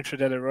 or in Rancho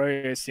del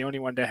Arroyo is the only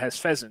one that has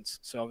pheasants.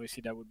 So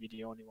obviously that would be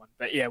the only one.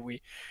 But yeah,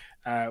 we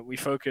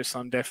focus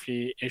on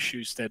definitely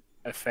issues that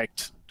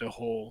affect the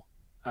whole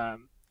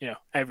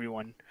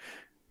everyone.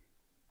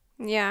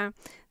 Yeah,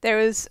 there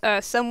was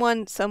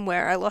someone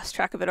somewhere, I lost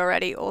track of it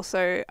already,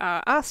 also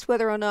asked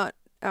whether or not,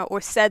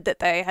 or said that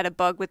they had a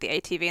bug with the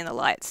ATV and the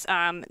lights.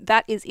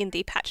 That is in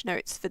the patch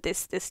notes for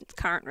this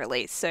current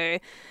release. So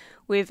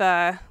we've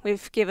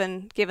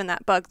given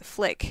that bug the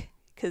flick,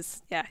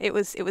 because yeah, it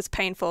was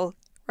painful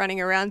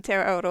running around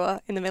Terra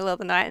Aurora in the middle of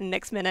the night, and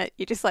next minute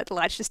you just like the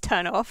lights just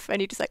turn off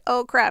and you're just like,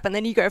 oh crap, and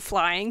then you go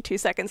flying 2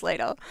 seconds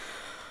later.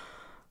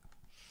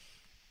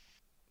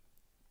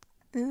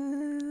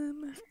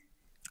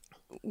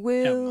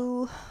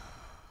 Will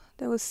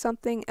there was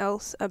something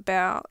else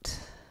about.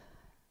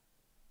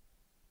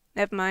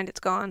 Never mind, it's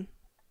gone.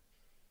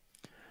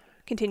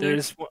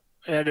 Continue.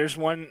 There's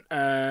one,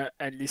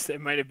 at least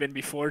it might have been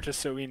before, just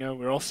so we know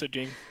we're also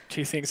doing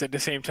two things at the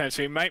same time.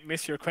 So we might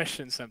miss your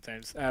questions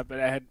sometimes. But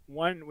I had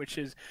one, which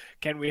is,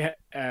 can we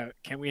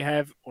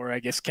have, or I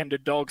guess, can the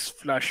dogs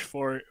flush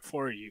for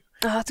you?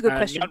 Oh, that's a good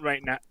question. Not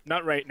right now.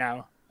 Not right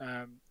now.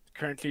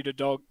 Currently, the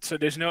dog. So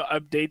there's no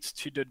updates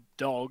to the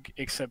dog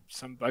except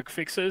some bug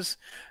fixes,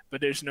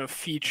 but there's no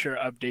feature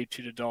update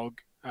to the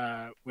dog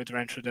with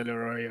Rancho del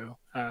Arroyo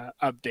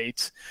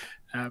updates.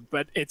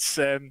 But it's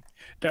there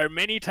are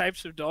many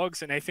types of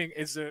dogs, and I think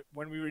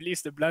when we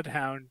released the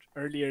Bloodhound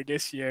earlier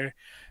this year,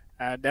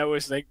 that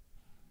was like,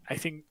 I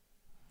think,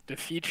 the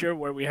feature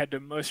where we had the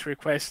most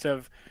requests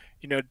of,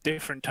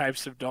 different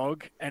types of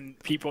dog, and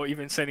people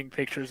even sending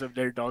pictures of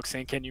their dog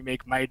saying, "Can you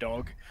make my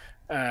dog?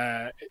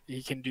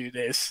 He can do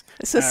this."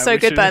 This is so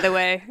good, by the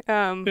way.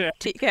 Yeah,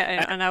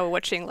 Yeah, and I were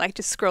watching, like,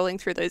 just scrolling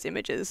through those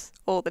images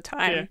all the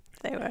time. yeah.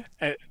 They were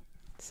Uh,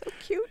 so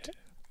cute.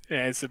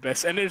 Yeah, it's the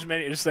best. And there's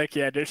many. It's like,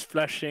 there's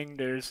flushing,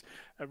 there's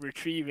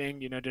retrieving.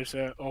 There's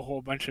a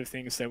whole bunch of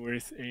things that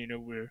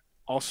we're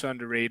also on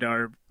the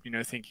radar.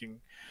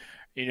 Thinking,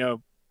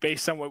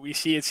 based on what we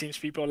see, it seems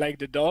people like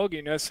the dog.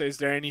 So is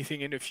there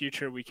anything in the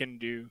future we can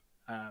do?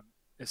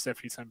 It's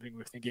definitely something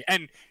we're thinking.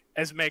 And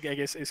as Meg, I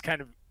guess, is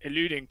kind of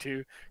alluding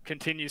to,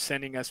 continue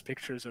sending us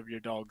pictures of your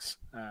dogs.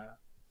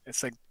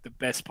 It's like the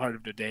best part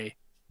of the day.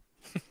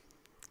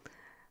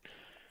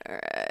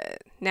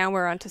 Now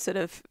we're on to sort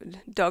of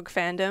dog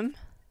fandom,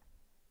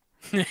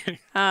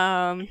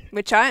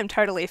 which I am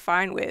totally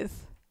fine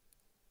with.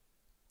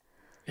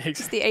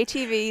 Is the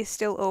ATV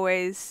still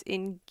always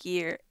in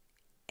gear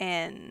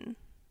N?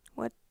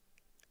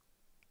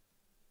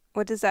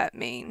 What does that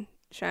mean,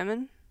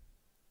 Sherman?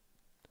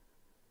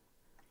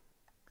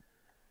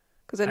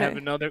 Because I have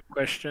another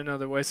question,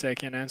 otherwise I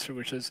can answer,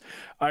 which is,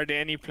 are there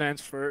any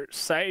plans for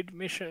side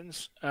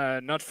missions?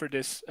 Not for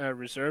this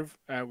reserve.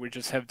 We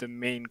just have the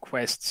main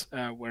quests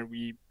where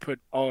we put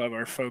all of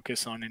our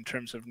focus on in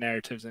terms of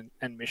narratives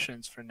and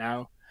missions for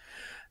now.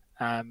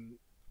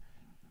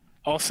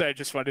 Also, I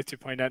just wanted to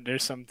point out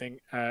there's something,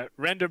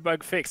 render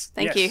bug fixed.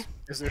 Thank you.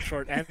 Is the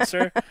short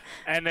answer.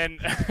 And then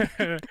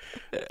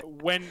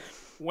when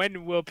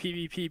will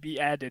PvP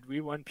be added?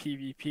 We want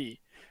PvP.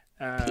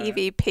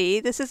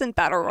 PvP? This isn't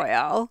Battle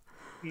Royale.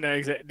 No,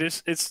 exactly.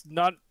 It's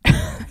not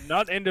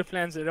in the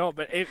plans at all.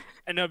 But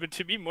but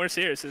to be more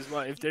serious as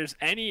well, if there's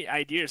any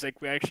ideas,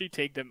 like, we actually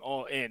take them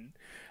all in,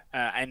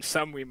 and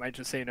some we might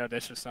just say, no,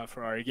 that's just not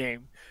for our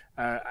game.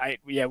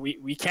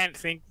 We can't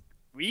think.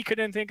 We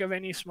couldn't think of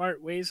any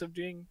smart ways of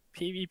doing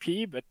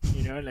PvP, but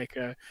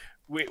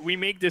we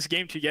make this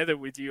game together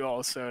with you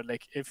all. So,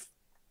 like, if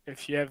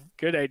you have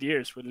good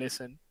ideas, we'll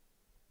listen.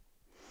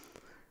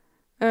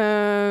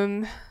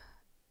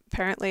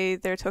 Apparently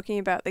they're talking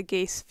about the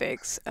geese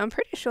fix. I'm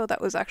pretty sure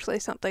that was actually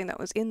something that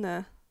was in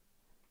the,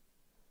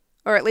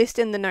 or at least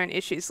in the known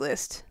issues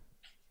list.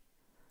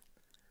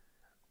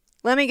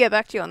 Let me get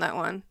back to you on that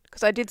one,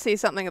 because I did see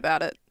something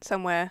about it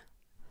somewhere.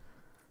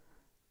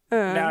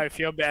 Now I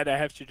feel bad I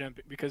have to jump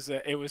in, because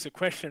it was a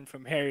question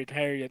from Harriet,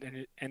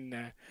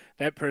 and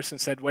that person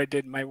said, "Why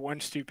did my one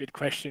stupid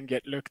question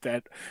get looked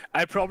at?"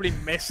 I probably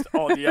missed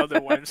all the other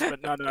ones,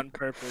 but not on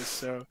purpose.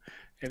 So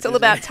it's all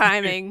about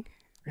timing.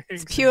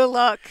 It's pure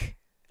luck.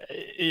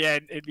 Yeah,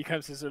 it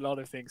becomes a lot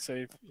of things.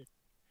 So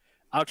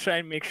I'll try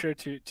and make sure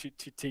to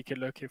take a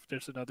look if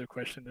there's another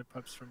question that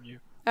pops from you.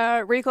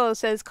 Recall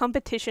says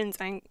competitions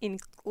in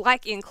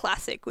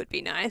Classic would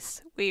be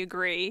nice. We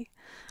agree.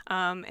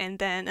 And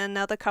then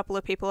another couple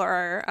of people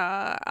are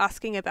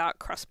asking about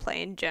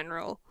crossplay in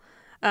general.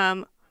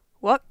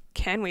 What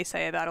can we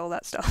say about all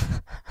that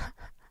stuff?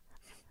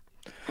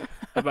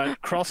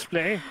 About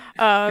crossplay?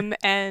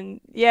 And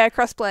yeah,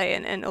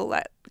 crossplay and all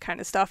that kind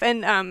of stuff.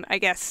 And I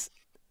guess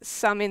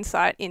some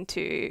insight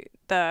into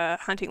the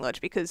hunting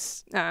lodge,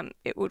 because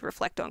it would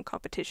reflect on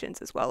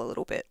competitions as well a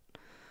little bit.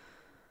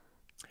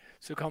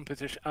 So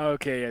competition.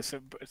 Okay, yeah.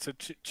 So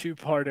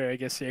two-parter, I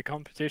guess. Yeah,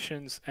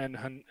 competitions and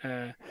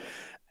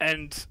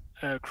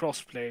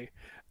crossplay.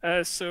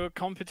 So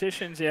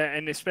competitions, yeah,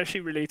 and especially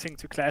relating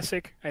to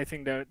Classic. I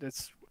think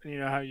that's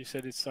how you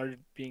said it started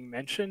being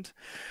mentioned.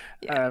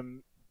 Yeah.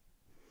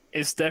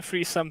 It's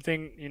definitely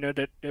something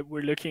that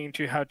we're looking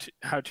into how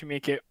to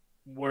make it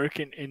work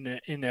in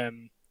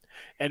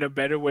a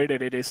better way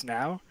than it is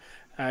now.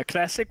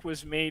 Classic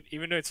was made,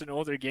 even though it's an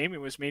older game,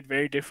 it was made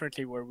very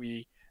differently, where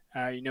we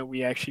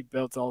actually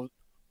built all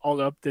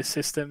up the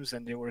systems,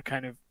 and they were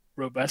kind of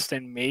robust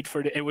and made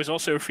for it was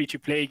also a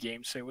free-to-play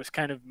game, so it was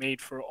kind of made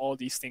for all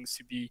these things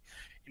to be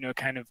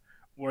kind of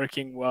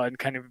working well, and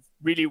kind of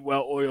really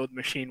well-oiled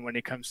machine when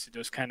it comes to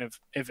those kind of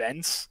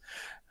events.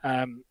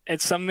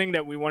 It's something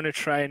that we want to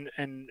try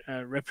and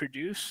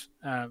reproduce,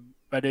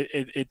 but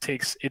it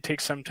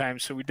takes some time.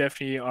 So we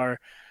definitely are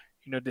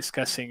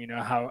discussing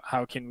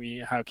how can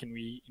we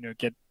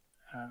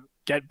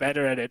get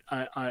better at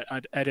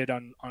it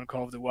on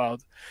Call of the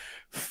Wild.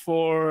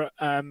 For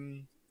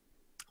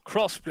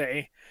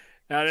crossplay.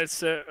 Now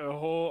that's a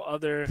whole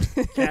other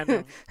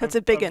can That's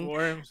a big of one.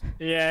 worms.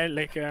 Yeah,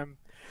 like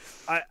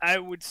I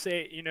would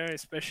say,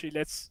 especially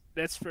let's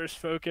first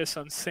focus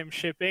on sim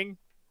shipping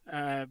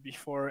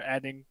before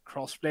adding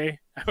crossplay.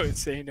 I would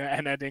say,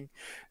 and adding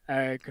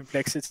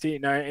complexity.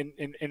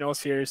 In all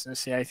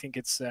seriousness, yeah, I think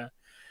it's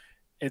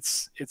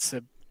it's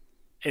a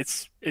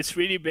it's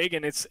really big,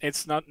 and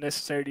it's not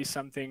necessarily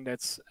something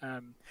that's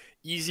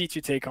easy to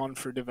take on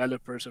for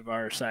developers of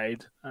our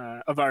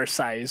our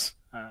size.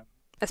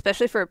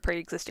 Especially for a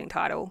pre-existing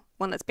title,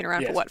 one that's been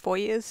around for Yes. what, 4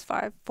 years,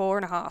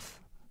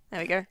 4.5.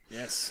 There we go.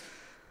 Yes.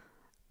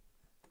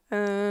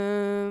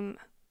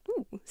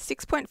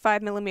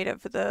 6.5 millimeter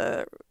for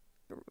the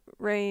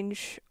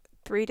range.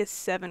 3 to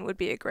 7 would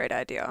be a great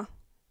idea.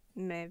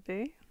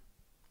 Maybe.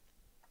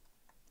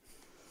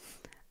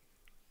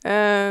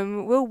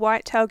 Will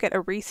Whitetail get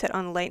a reset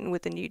on Leighton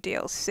with the new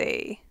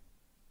DLC?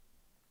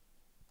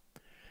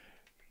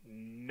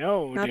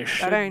 No, there I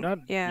should don't. not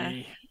Yeah.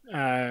 be.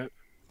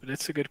 But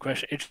that's a good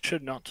question. It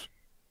should not.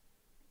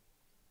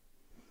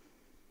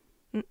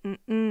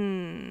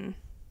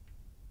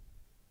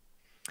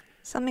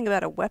 Something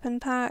about a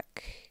weapon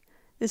pack.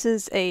 This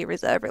is a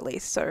reserve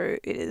release, so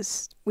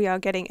we are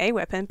getting a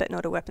weapon, but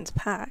not a weapons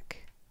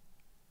pack.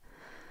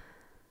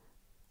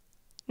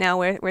 Now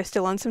we're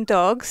still on some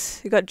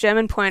dogs. We got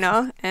German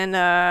Pointer,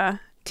 and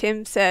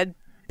Tim said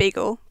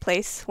Beagle.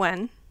 Place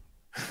when?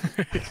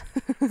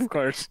 Of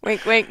course.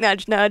 Wink, wink,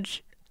 nudge,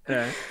 nudge.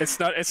 Yeah, it's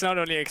not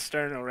only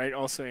external, right?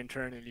 Also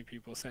internally,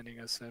 people sending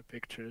us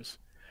pictures.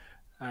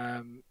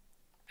 And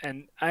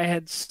I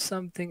had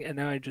something, and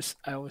now I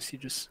obviously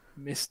just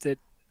missed it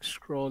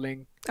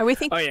scrolling. Are we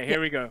thinking? Oh yeah, here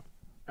we go.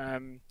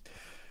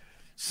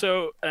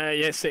 So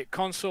yes,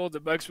 console, the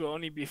bugs will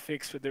only be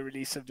fixed with the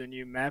release of the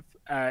new map.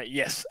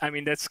 Yes, I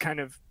mean that's kind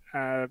of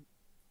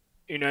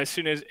as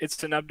soon as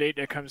it's an update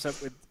that comes up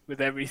with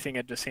everything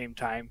at the same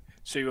time.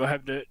 So you'll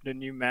have the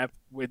new map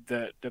with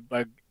the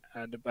bug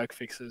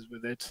fixes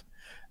with it.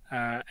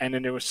 And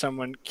then there was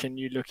someone, can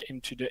you look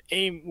into the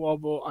aim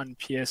wobble on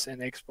PS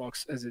and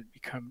Xbox as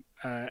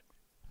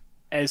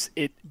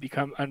it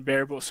become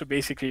unbearable? So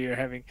basically you're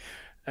having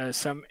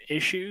some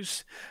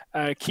issues.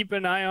 Keep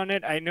an eye on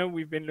it. I know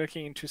we've been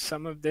looking into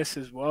some of this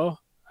as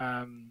well,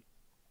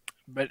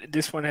 but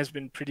this one has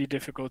been pretty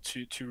difficult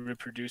to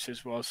reproduce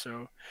as well.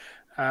 So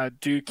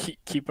do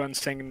keep on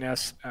sending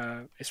us,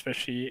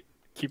 especially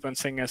keep on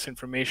sending us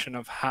information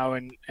of how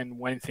and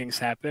when things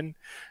happen.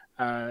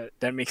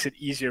 That makes it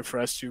easier for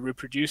us to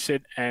reproduce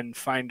it and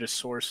find the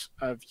source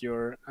of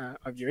your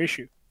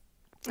issue.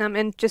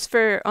 And just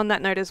on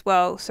that note as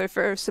well, so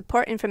for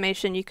support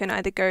information, you can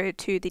either go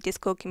to the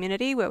Discord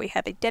community where we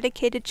have a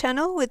dedicated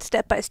channel with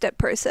step-by-step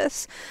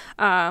process,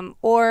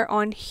 or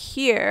on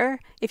here,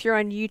 if you're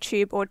on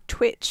YouTube or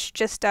Twitch,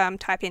 just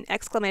type in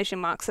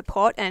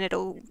 !support and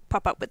it'll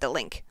pop up with the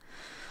link.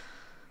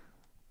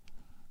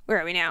 Where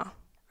are we now?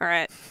 All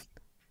right.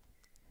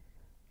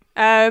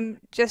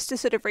 Just to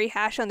sort of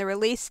rehash on the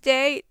release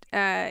date,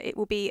 it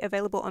will be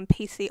available on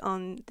PC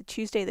on the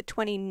Tuesday the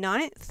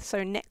 29th,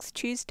 so next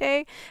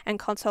Tuesday, and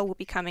console will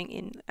be coming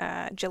in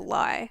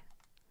July.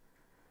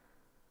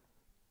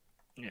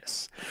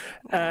 Yes.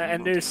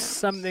 And there's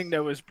something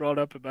that was brought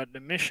up about the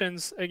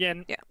missions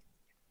again. Yeah.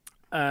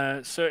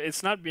 So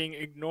it's not being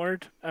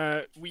ignored.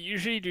 We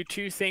usually do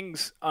two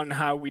things on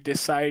how we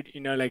decide,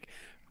 like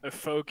a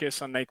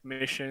focus on like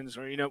missions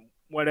or,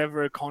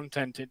 whatever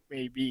content it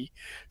may be.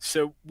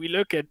 So we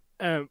look at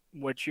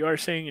what you are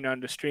saying, on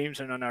the streams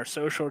and on our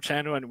social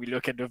channel, and we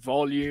look at the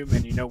volume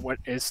and what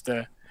is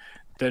the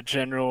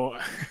general.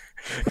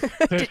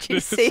 Did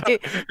you see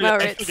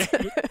Maurits?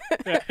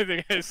 I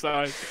think I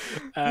saw it,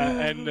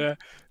 and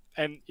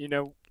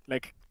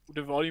like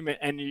the volume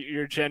and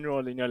your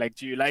general, like,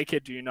 do you like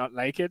it? Do you not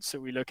like it? So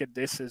we look at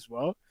this as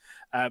well.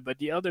 But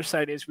the other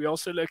side is we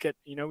also look at,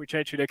 we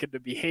try to look at the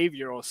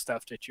behavioral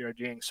stuff that you're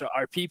doing. So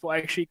are people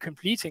actually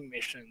completing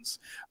missions?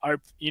 Are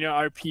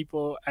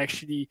people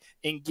actually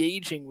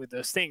engaging with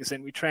those things?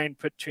 And we try and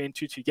put two and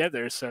two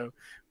together. So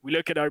we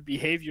look at our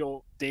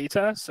behavioral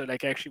data. So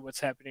like actually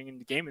what's happening in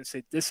the game and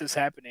say, this is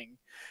happening.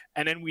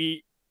 And then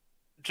we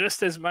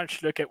just as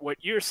much look at what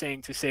you're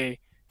saying to say,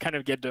 kind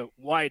of get the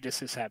why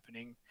this is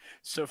happening.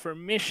 So for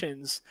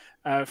missions,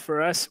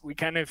 for us, we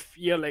kind of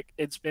feel like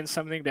it's been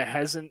something that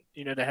hasn't,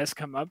 that has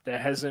come up, that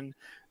hasn't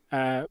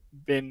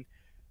been,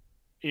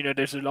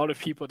 there's a lot of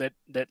people that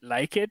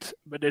like it,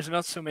 but there's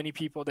not so many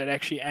people that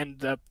actually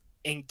end up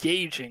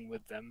engaging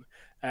with them.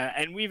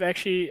 And we've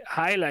actually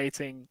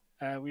highlighted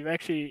a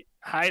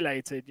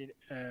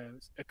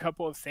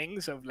couple of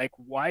things of like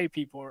why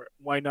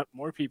not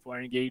more people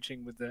are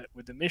engaging with the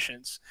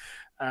missions.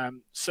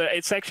 So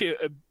it's actually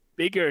a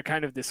bigger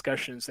kind of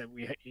discussions that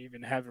we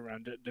even have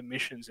around the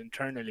missions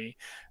internally.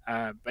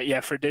 But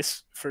yeah, for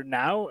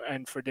now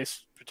and for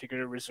this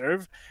particular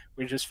reserve,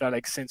 we just felt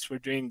like since we're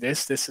doing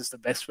this is the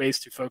best ways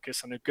to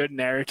focus on a good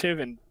narrative,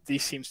 and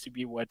this seems to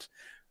be what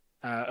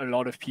a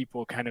lot of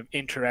people kind of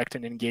interact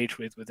and engage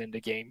with within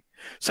the game.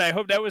 So I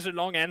hope that was a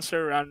long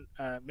answer around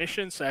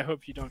missions. I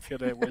hope you don't feel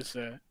that it was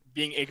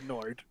being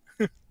ignored.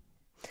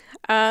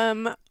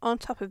 On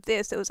top of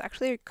this, it was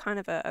actually kind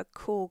of a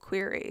cool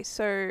query.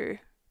 So,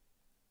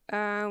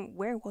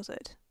 where was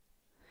it?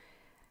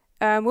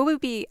 Will we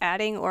be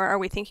adding, or are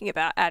we thinking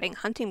about adding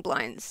hunting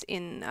blinds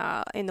in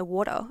the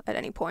water at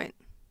any point?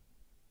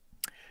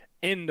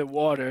 In the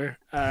water,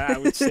 I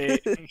would say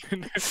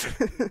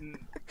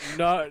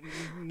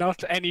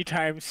not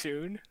anytime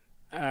soon.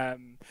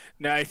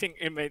 No, I think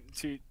it might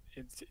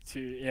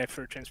yeah,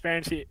 for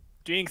transparency,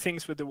 doing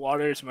things with the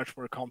water is much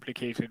more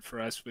complicated for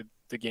us with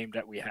the game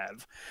that we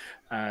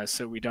have.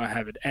 So we don't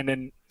have it, and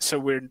then so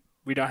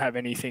we don't have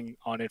anything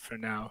on it for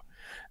now.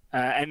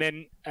 And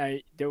then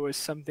there was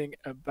something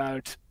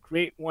about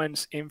Great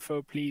Ones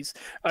info, please.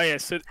 Oh yeah,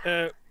 so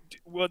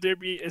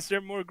is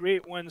there more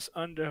Great Ones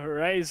on the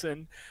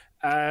horizon?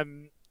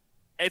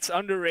 It's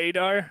on the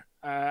radar.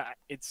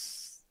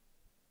 It's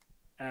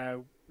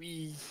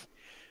we.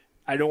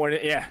 I don't want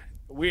to. Yeah,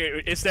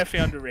 it's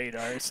definitely on the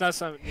radar. It's not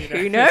something. You know,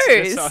 Who knows?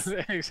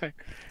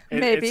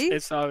 Maybe.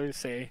 It's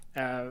obviously.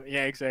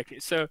 Yeah, exactly.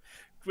 So,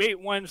 Great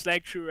Ones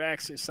like True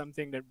X is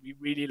something that we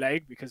really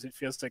like because it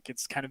feels like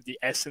it's kind of the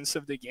essence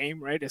of the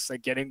game, right? It's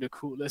like getting the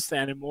coolest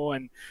animal,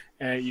 and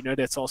you know,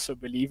 that's also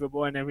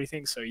believable and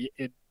everything. So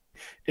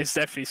it's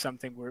definitely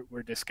something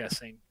we're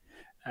discussing.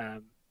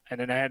 And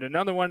then I had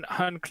another one,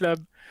 Hunt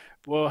Club.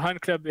 Will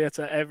Hunt Club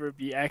ever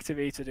be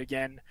activated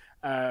again?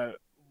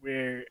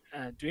 We're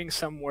doing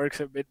some work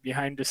a bit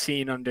behind the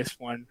scene on this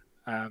one.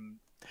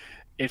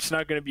 It's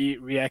not going to be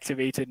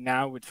reactivated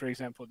now with, for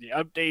example, the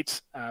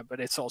updates, but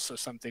it's also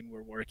something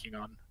we're working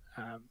on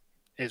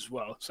as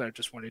well. So I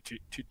just wanted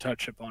to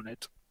touch upon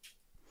it.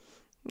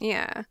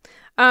 Yeah.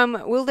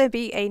 Will there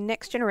be a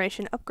next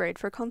generation upgrade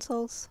for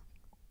consoles?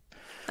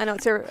 I know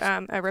it's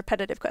a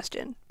repetitive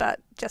question, but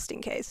just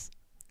in case.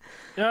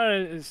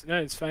 No,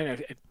 it's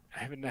fine.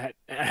 I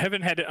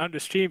haven't had it on the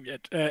stream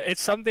yet.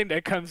 It's something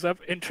that comes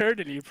up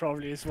internally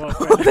probably as well.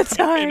 All the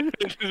time.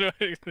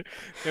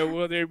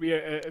 Will there be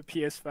a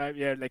PS5?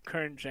 Yeah, like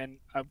current gen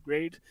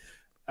upgrade?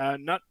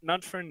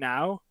 Not for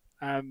now.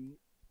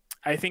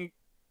 I think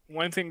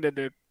one thing that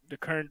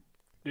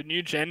the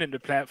new gen and the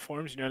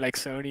platforms, you know, like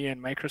Sony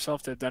and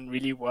Microsoft have done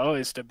really well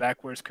is the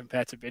backwards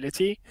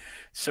compatibility.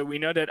 So we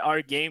know that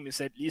our game is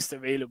at least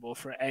available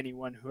for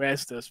anyone who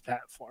has those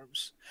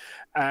platforms.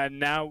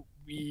 Now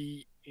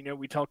we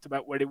talked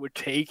about what it would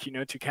take, you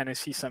know, to kind of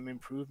see some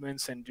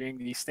improvements and doing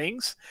these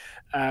things.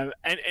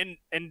 And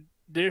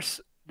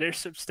they're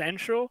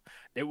substantial.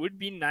 They would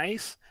be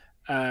nice,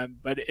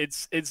 but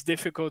it's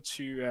difficult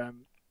to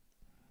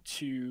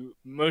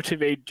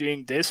motivate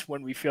doing this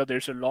when we feel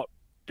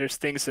there's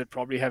things that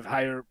probably have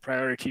higher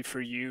priority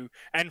for you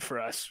and for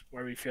us,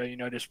 where we feel, you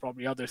know, there's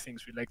probably other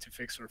things we'd like to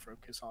fix or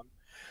focus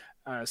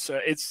on. So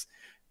it's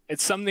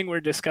something we're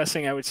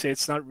discussing. I would say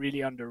it's not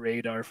really on the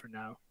radar for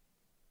now.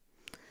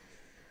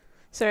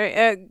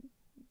 So,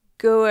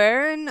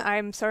 Guern,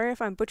 I'm sorry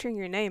if I'm butchering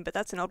your name, but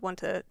that's an odd one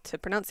to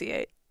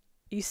pronunciate.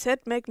 You said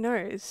Meg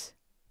knows.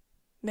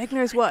 Meg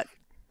knows what?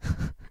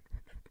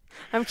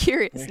 I'm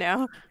curious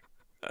now.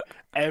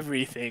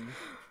 Everything.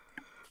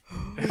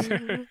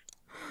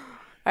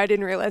 I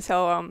didn't realize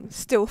how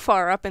still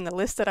far up in the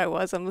list that I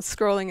was. I'm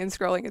scrolling and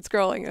scrolling and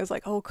scrolling. I was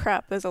like, oh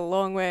crap, there's a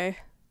long way.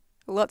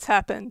 Lots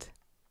happened.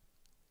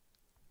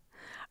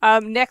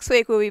 Next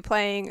week we'll be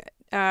playing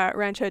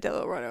Rancho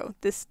del Arroyo.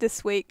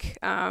 This week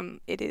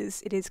it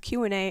is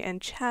Q&A and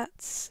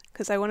chats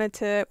because we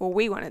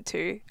wanted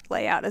to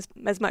lay out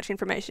as much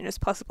information as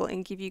possible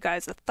and give you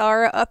guys a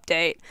thorough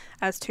update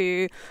as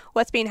to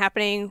what's been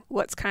happening,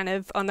 what's kind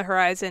of on the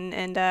horizon,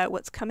 and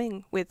what's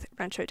coming with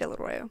Rancho del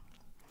Arroyo.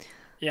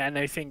 Yeah, and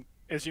I think,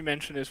 as you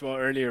mentioned as well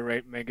earlier,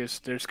 right, Megas,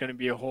 there's going to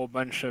be a whole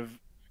bunch of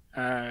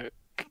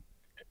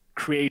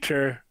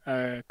creator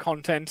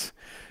content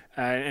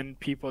and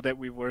people that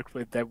we work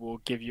with that will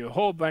give you a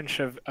whole bunch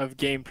of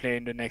gameplay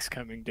in the next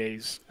coming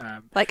days.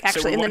 Like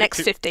actually in the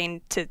next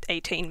 15 to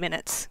 18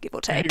 minutes, give or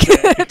take,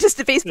 exactly. Just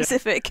to be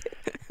specific.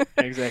 Yeah.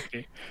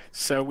 Exactly.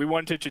 So we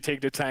wanted to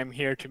take the time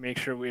here to make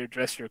sure we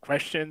address your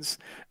questions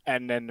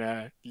and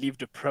then leave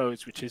the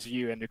pros, which is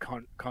you and the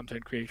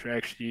content creator,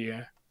 actually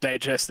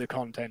digest the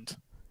content.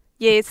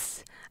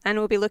 Yes, and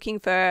we'll be looking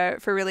for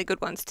really good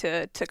ones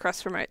to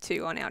cross promote to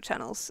on our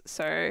channels,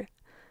 so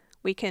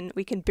we can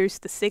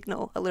boost the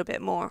signal a little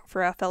bit more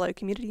for our fellow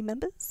community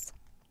members.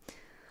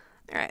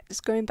 All right,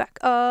 just going back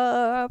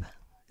up.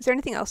 Is there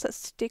anything else that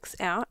sticks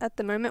out at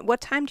the moment?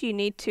 What time do you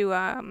need to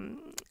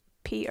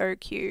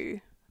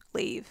POQ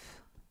leave?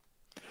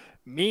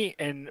 Me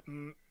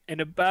in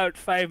about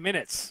 5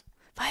 minutes.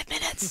 5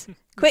 minutes.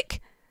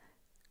 Quick.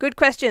 Good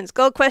questions.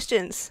 Gold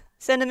questions.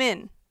 Send them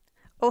in.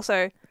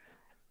 Also,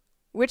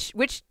 which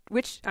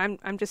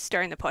I'm just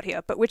stirring the pot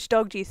here, but which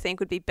dog do you think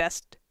would be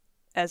best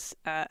as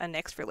a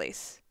next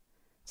release?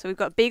 So we've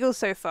got Beagle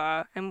so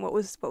far, and what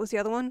was the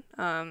other one?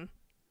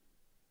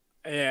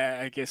 Yeah,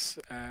 I guess.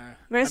 I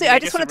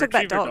just want to talk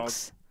about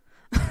dogs.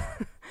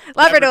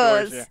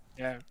 Labradors.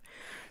 Yeah.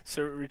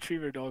 So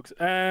retriever dogs.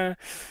 Oh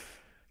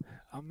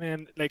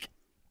man, like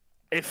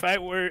if I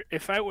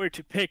were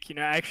to pick,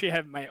 I actually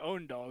have my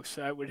own dog,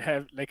 so I would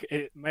have like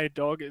my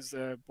dog is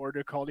a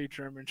border collie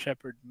German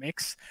Shepherd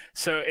mix,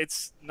 so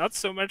it's not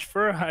so much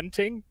for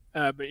hunting,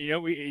 but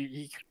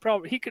he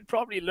could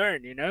probably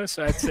learn,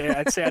 So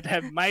I'd say I'd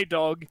have my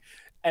dog,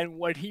 and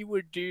what he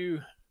would do,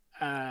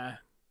 uh,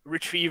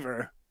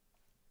 retriever.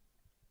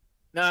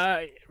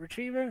 No,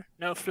 retriever?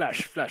 No,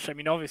 flush. I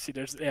mean, obviously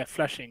there's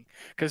flushing,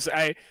 because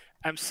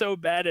I'm so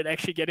bad at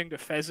actually getting the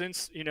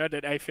pheasants,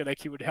 that I feel like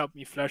he would help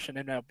me flush, and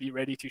then I'll be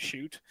ready to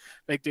shoot.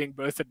 Like doing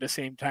both at the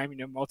same time,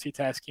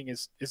 multitasking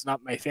is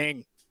not my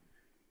thing.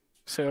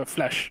 So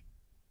flush.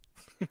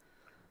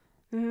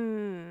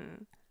 Hmm.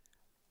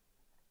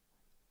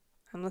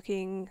 I'm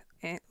looking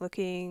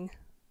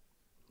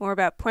more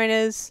about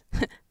pointers.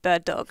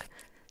 Bird dog.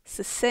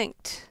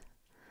 Succinct.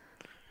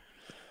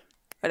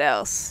 What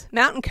else?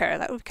 Mountain cur,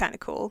 that would be kind of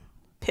cool.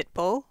 Pit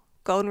bull.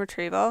 Golden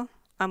retriever.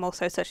 I'm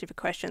also searching for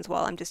questions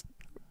while I'm just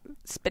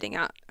spitting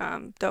out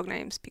dog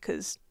names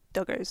because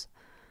doggos.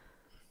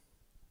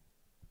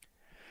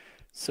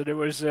 So there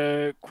was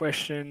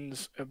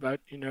questions about,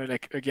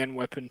 like again,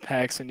 weapon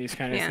packs and these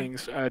kind of Yeah.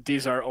 things.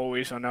 These are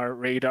always on our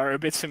radar, a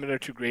bit similar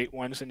to great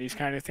ones and these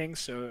kind of things.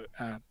 So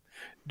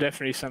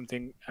definitely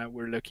something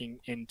we're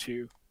looking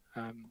into.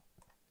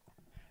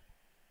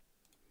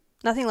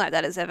 Nothing like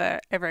that is ever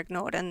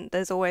ignored, and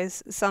there's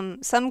always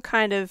some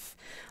kind of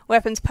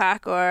weapons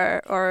pack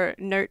or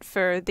note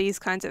for these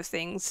kinds of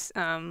things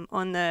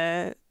on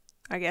the,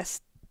 I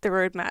guess, the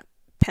roadmap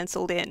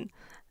penciled in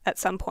at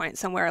some point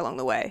somewhere along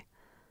the way.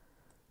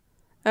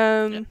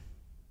 Yeah.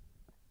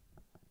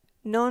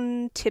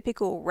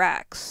 Non-typical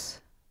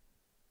racks.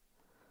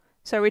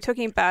 So are we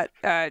talking about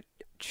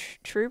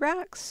true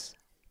racks?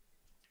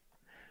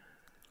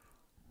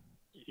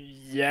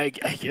 Yeah,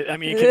 I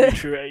mean, it can be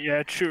true.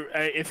 Yeah, true.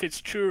 If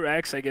it's true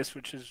X, I guess,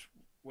 which is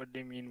what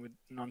they mean with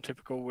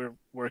non-typical, we're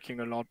working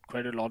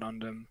quite a lot on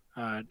them,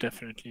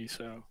 definitely.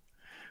 So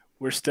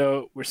we're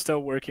still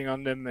working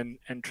on them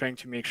and trying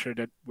to make sure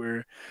that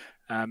we're,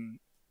 um,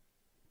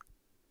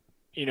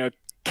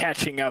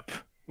 catching up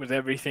with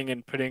everything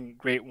and putting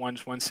great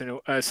ones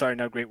sorry,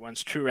 not great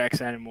ones, true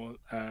X animal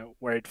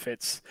where it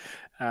fits,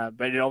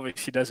 but it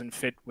obviously doesn't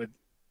fit with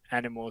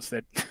animals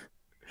that.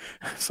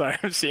 Sorry,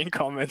 I'm seeing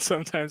comments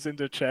sometimes in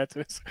the chat.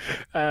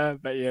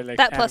 But yeah, like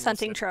That plus animals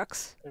hunting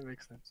trucks. that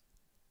makes sense.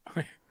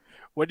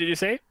 What did you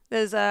say?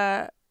 There's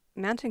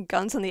mountain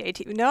guns on the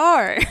ATV.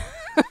 No.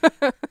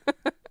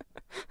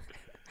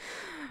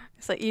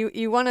 It's like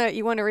you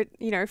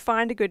wanna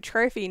find a good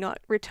trophy, not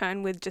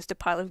return with just a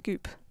pile of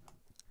goop.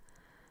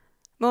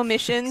 More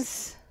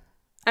missions.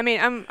 I mean,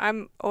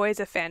 I'm always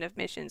a fan of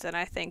missions, and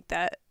I think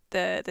that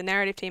the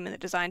narrative team and the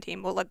design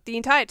team, well, like the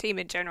entire team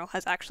in general,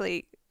 has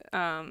actually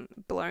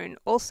blown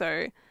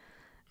also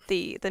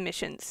the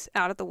missions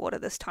out of the water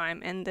this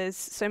time, and there's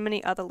so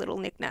many other little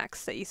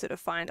knickknacks that you sort of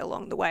find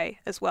along the way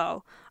as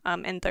well,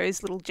 and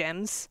those little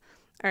gems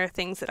are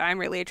things that I'm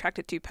really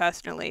attracted to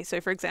personally.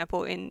 So for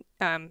example, in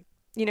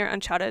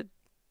Uncharted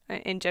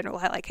in general,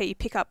 how you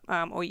pick up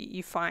or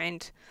you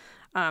find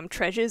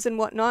treasures and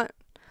whatnot.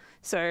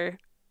 So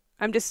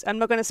I'm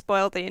not going to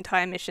spoil the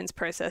entire missions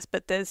process,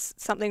 but there's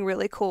something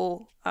really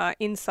cool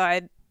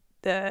inside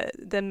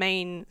the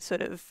main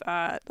sort of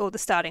or the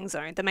starting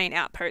zone, the main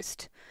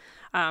outpost.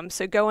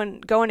 So go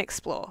and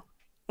explore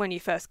when you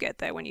first get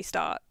there. When you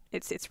start,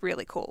 it's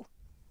really cool.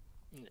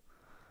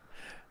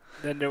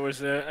 Then there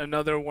was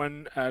another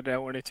one that I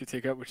wanted to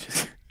take up, which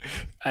is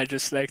I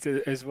just liked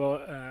it as well.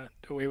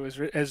 The way it was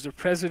written, as the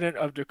president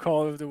of the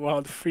Call of the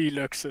Wild Free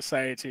Look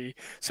Society.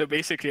 So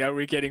basically, are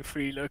we getting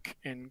free look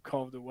in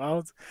Call of the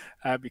Wild?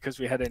 Because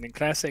we had it in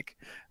Classic.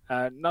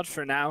 Not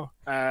for now.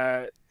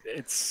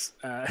 It's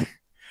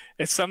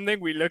it's something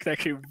we looked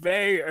actually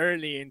very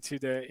early into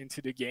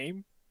the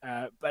game,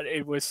 but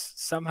it was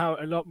somehow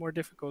a lot more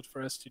difficult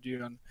for us to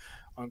do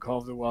on Call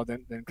of the Wild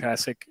than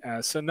Classic.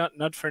 So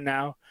not for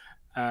now.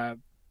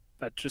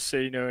 But just so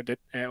you know that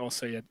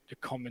also, yeah, the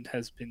comment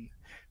has been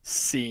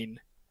seen.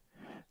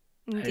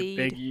 Indeed.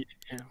 I beg you.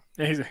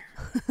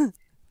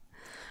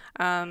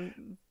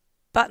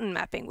 Button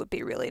mapping would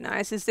be really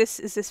nice. Is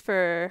this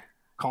for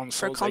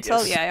Consoles, console? I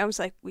guess. Yeah, I was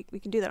like, we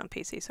can do that on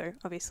PC. So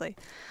obviously,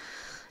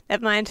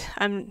 never mind.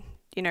 I'm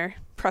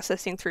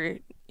processing through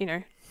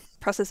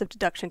process of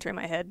deduction through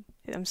my head.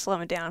 I'm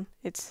slowing down.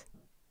 It's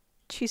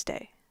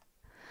Tuesday.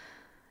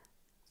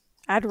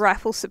 Add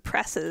rifle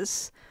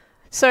suppressors.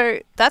 So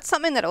that's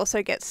something that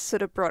also gets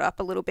sort of brought up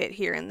a little bit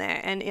here and there.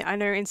 And I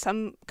know in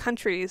some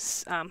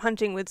countries,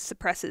 hunting with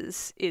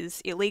suppressors is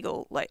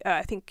illegal. Like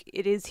I think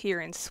it is here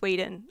in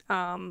Sweden.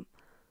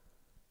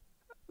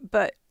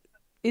 But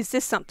is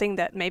this something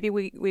that maybe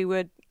we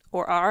would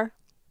or are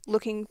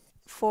looking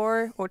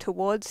for or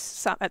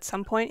towards at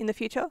some point in the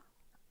future?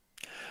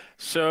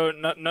 So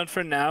not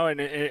for now,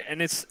 and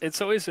it's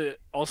always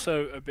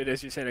also a bit,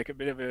 as you said, like a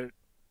bit of a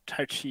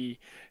touchy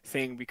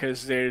thing,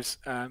 because there's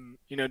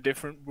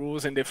different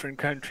rules in different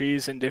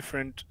countries and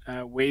different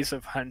ways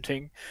of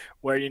hunting,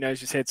 where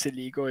as you said, it's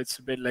illegal. It's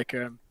a bit like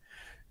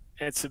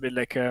it's a bit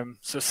like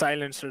so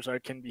silencers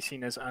can be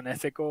seen as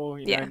unethical,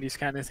 Yeah. and these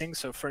kind of things.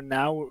 So for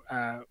now,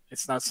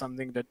 it's not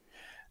something that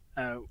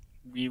uh,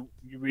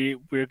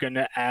 we're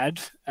gonna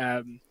add.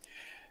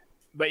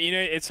 But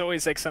it's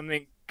always like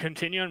something.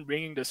 Continue on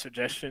bringing the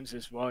suggestions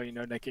as well.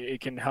 Like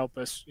it can help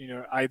us.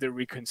 Either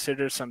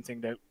reconsider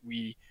something that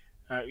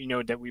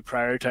that we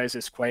prioritize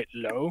as quite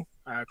low,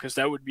 because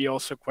that would be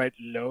also quite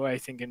low, I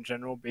think, in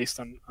general, based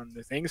on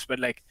the things. But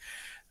like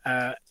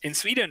in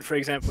Sweden, for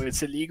example,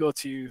 it's illegal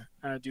to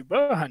do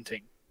bow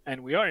hunting,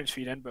 and we are in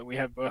Sweden, but we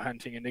have bow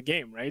hunting in the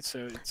game, right?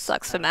 So it's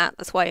Sucks for Matt.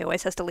 That's why he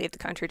always has to leave the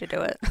country to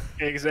do it.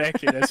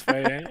 exactly that's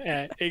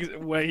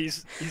why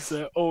he's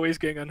always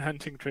going on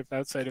hunting trip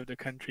outside of the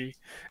country,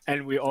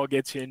 and we all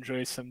get to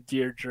enjoy some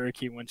deer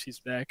jerky once he's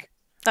back.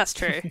 That's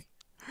true.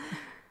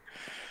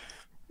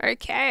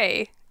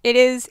 Okay. It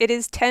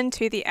is 10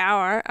 to the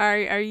hour.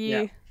 Are you?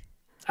 Yeah.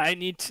 I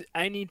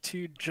need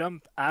to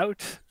jump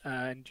out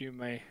and do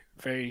my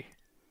very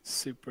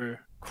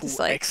super cool Just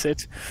like-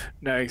 exit.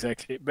 No,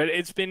 exactly. But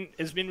it's been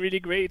really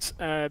great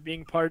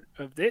being part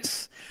of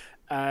this.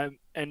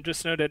 And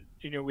just know that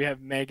we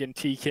have Meg and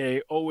TK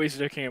always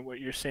looking at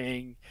what you're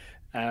saying.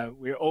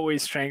 We're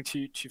always trying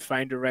to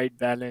find the right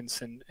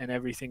balance and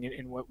everything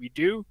in what we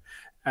do.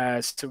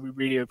 So we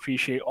really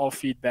appreciate all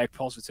feedback,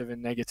 positive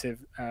and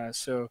negative.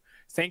 So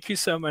thank you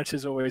so much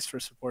as always for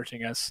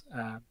supporting us.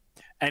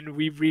 And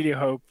we really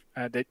hope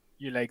that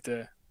you like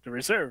the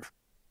reserve.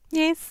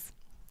 Yes.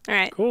 All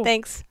right. Cool.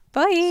 Thanks.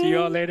 Bye. See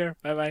you all later.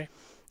 Bye bye.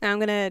 Now I'm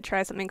going to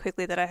try something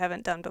quickly that I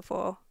haven't done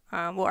before.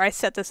 Well, I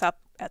set this up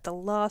at the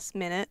last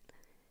minute.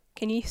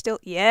 Can you still?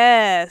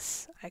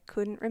 Yes. I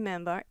couldn't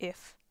remember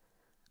if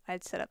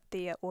I'd set up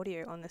the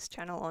audio on this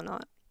channel or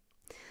not.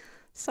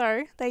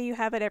 So there you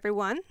have it,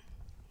 everyone.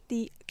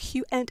 The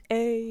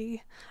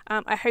Q&A.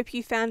 I hope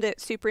you found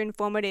it super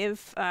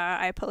informative.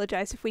 I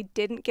apologize if we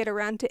didn't get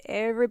around to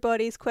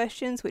everybody's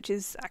questions, which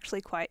is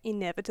actually quite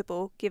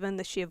inevitable given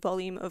the sheer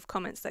volume of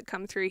comments that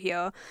come through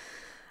here.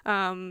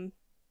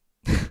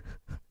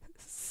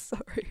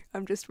 Sorry,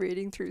 I'm just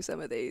reading through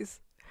some of these.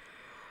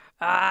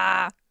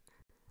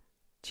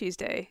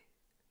 Tuesday.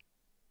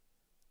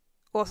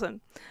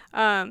 Awesome.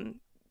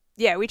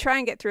 Yeah, we try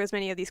and get through as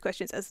many of these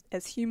questions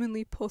as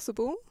humanly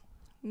possible.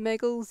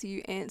 Meggles,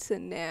 you answer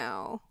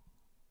now.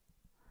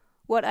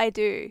 What I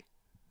do?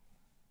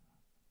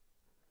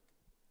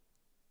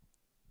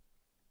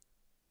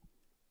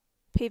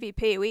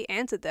 PvP, we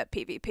answered that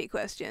PvP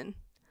question.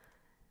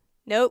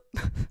 Nope.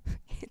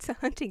 It's a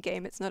hunting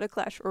game, it's not a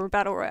Clash or a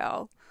Battle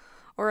Royale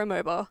or a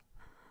MOBA.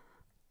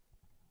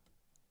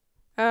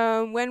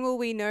 When will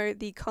we know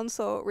the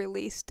console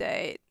release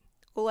date?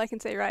 All I can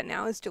say right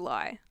now is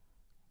July.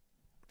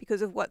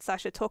 Because of what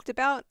Sacha talked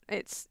about,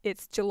 it's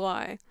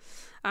July.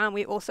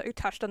 We also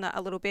touched on that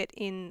a little bit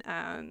in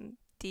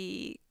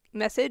the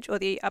message or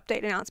the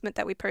update announcement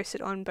that we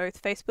posted on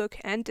both Facebook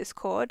and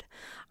Discord.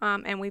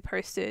 And we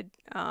posted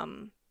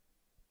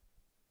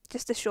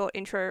just a short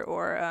intro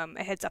or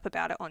a heads up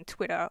about it on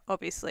Twitter,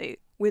 obviously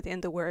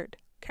within the word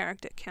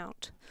character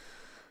count.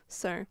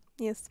 So,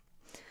 yes.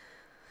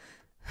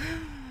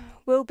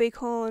 Will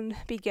Bighorn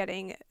be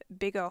getting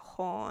bigger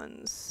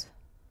horns?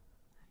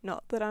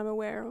 Not that I'm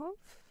aware of.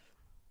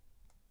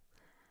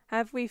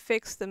 Have we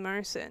fixed the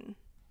Mosin?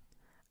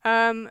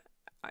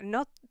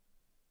 Not.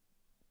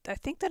 I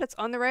think that it's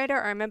on the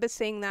radar. I remember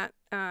seeing that.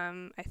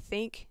 I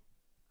think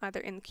either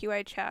in the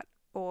QA chat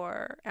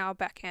or our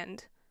back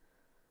end.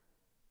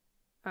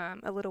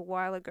 A little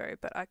while ago,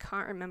 but I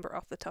can't remember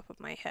off the top of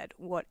my head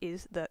what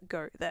is the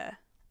go there.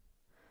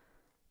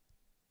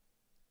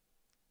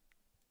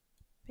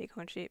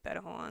 Bighorn sheep,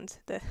 better horns.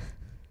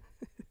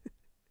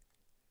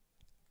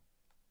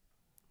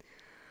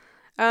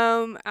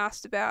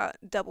 Asked about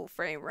double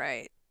frame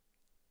rate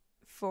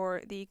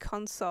for the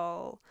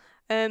console.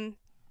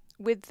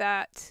 With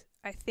that,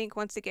 I think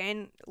once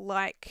again,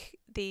 like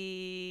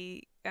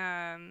the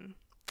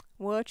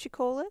what you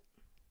call it?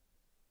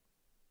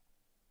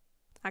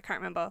 I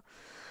can't remember.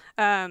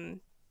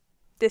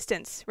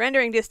 Distance,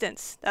 rendering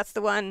distance. That's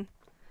the one.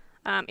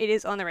 It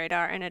is on the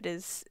radar, and it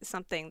is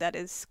something that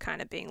is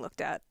kind of being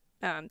looked at.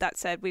 That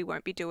said, we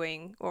won't be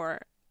doing, or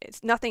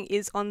nothing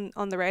is on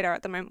the radar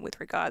at the moment with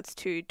regards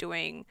to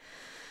doing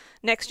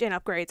next gen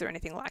upgrades or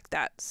anything like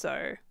that.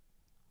 So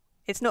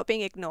it's not being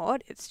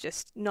ignored. It's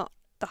just not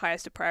the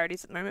highest of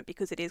priorities at the moment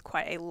because it is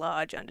quite a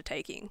large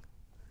undertaking.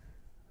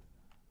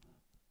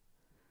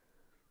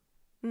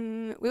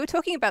 We were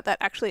talking about that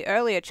actually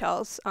earlier,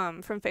 Charles,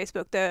 from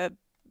Facebook, the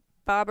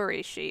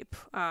Barbary sheep,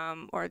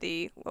 or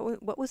the,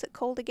 what was it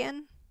called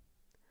again?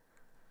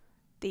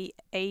 The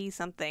A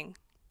something.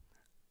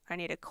 I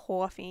need a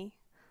coffee,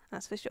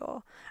 that's for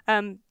sure.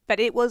 But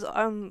it was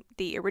on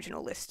the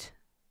original list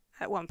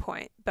at one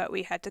point, but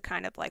we had to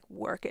kind of like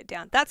work it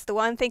down. That's the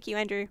one, thank you,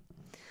 Andrew.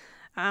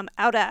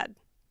 Outad.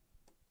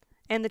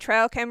 And the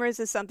trail cameras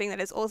is something that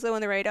is also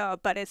on the radar,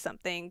 but it's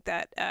something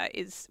that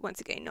is,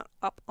 once again, not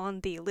up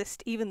on the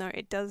list, even though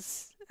it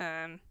does...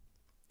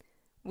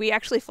 we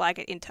actually flag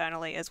it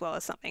internally as well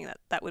as something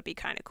that would be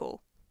kind of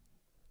cool.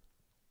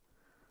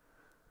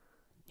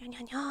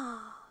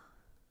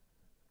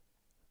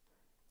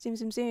 Zoom,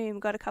 zoom, zoom.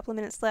 Got a couple of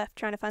minutes left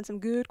trying to find some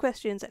good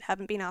questions that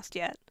haven't been asked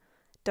yet.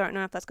 Don't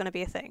know if that's going to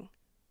be a thing.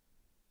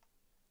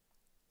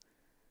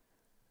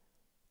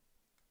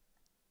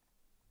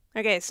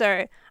 Okay,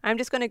 so I'm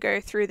just going to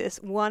go through this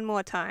one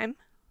more time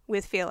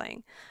with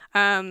feeling.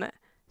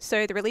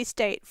 So the release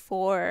date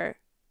for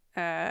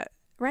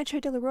Rancho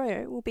del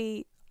Arroyo will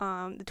be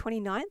the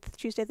 29th,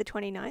 Tuesday the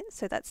 29th,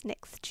 so that's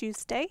next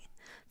Tuesday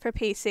for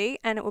PC,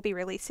 and it will be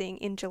releasing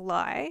in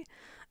July.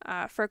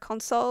 For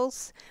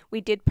consoles,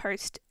 we did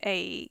post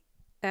an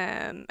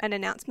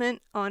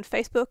announcement on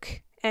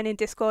Facebook and in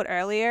Discord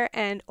earlier,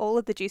 and all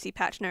of the juicy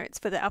patch notes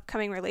for the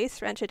upcoming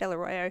release, Rancho del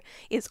Arroyo,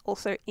 is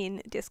also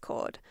in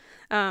Discord.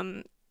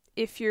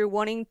 If you're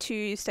wanting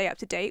to stay up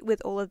to date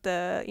with all of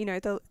the,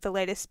 the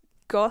latest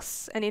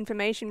goss and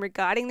information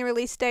regarding the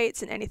release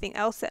dates and anything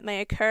else that may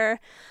occur,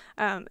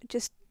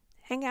 just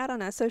hang out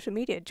on our social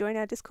media, join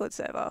our Discord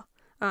server.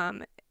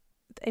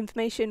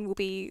 Information will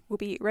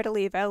be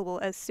readily available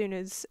as soon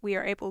as we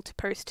are able to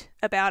post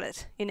about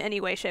it in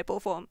any way, shape,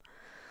 or form.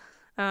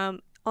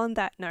 On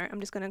that note, I'm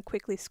just going to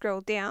quickly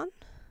scroll down.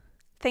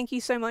 Thank you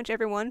so much,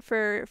 everyone,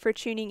 for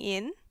tuning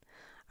in.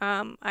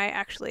 I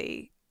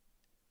actually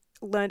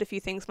learned a few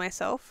things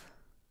myself.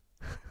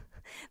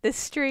 This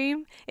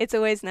stream, it's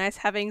always nice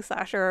having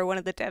Sacha or one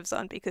of the devs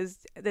on, because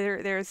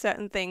there are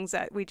certain things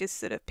that we just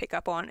sort of pick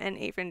up on, and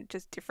even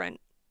just different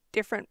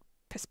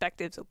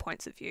perspectives or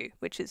points of view,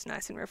 which is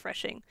nice and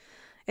refreshing.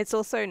 It's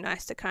also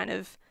nice to kind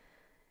of,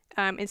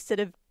 instead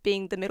of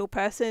being the middle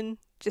person,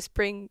 just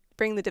bring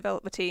the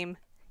developer team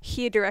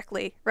here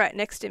directly right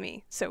next to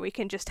me, so we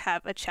can just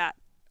have a chat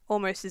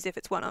almost as if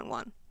it's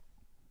one-on-one.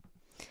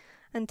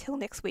 Until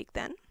next week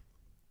then,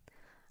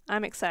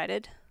 I'm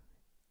excited.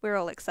 We're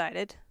all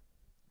excited.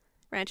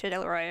 Rancho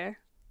del Arroyo.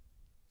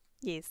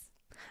 Yes.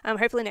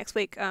 Hopefully next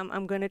week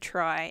I'm going to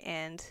try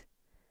and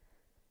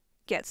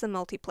get some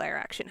multiplayer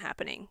action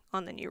happening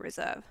on the new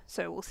reserve.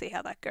 So we'll see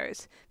how that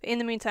goes. But in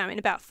the meantime, in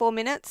about 4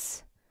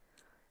 minutes,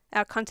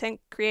 our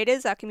content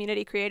creators, our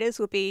community creators,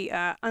 will be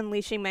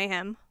unleashing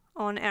mayhem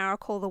on our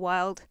Call the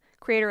Wild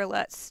Creator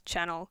Alerts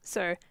channel.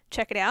 So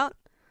check it out.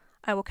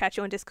 I will catch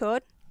you on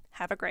Discord.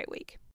 Have a great week.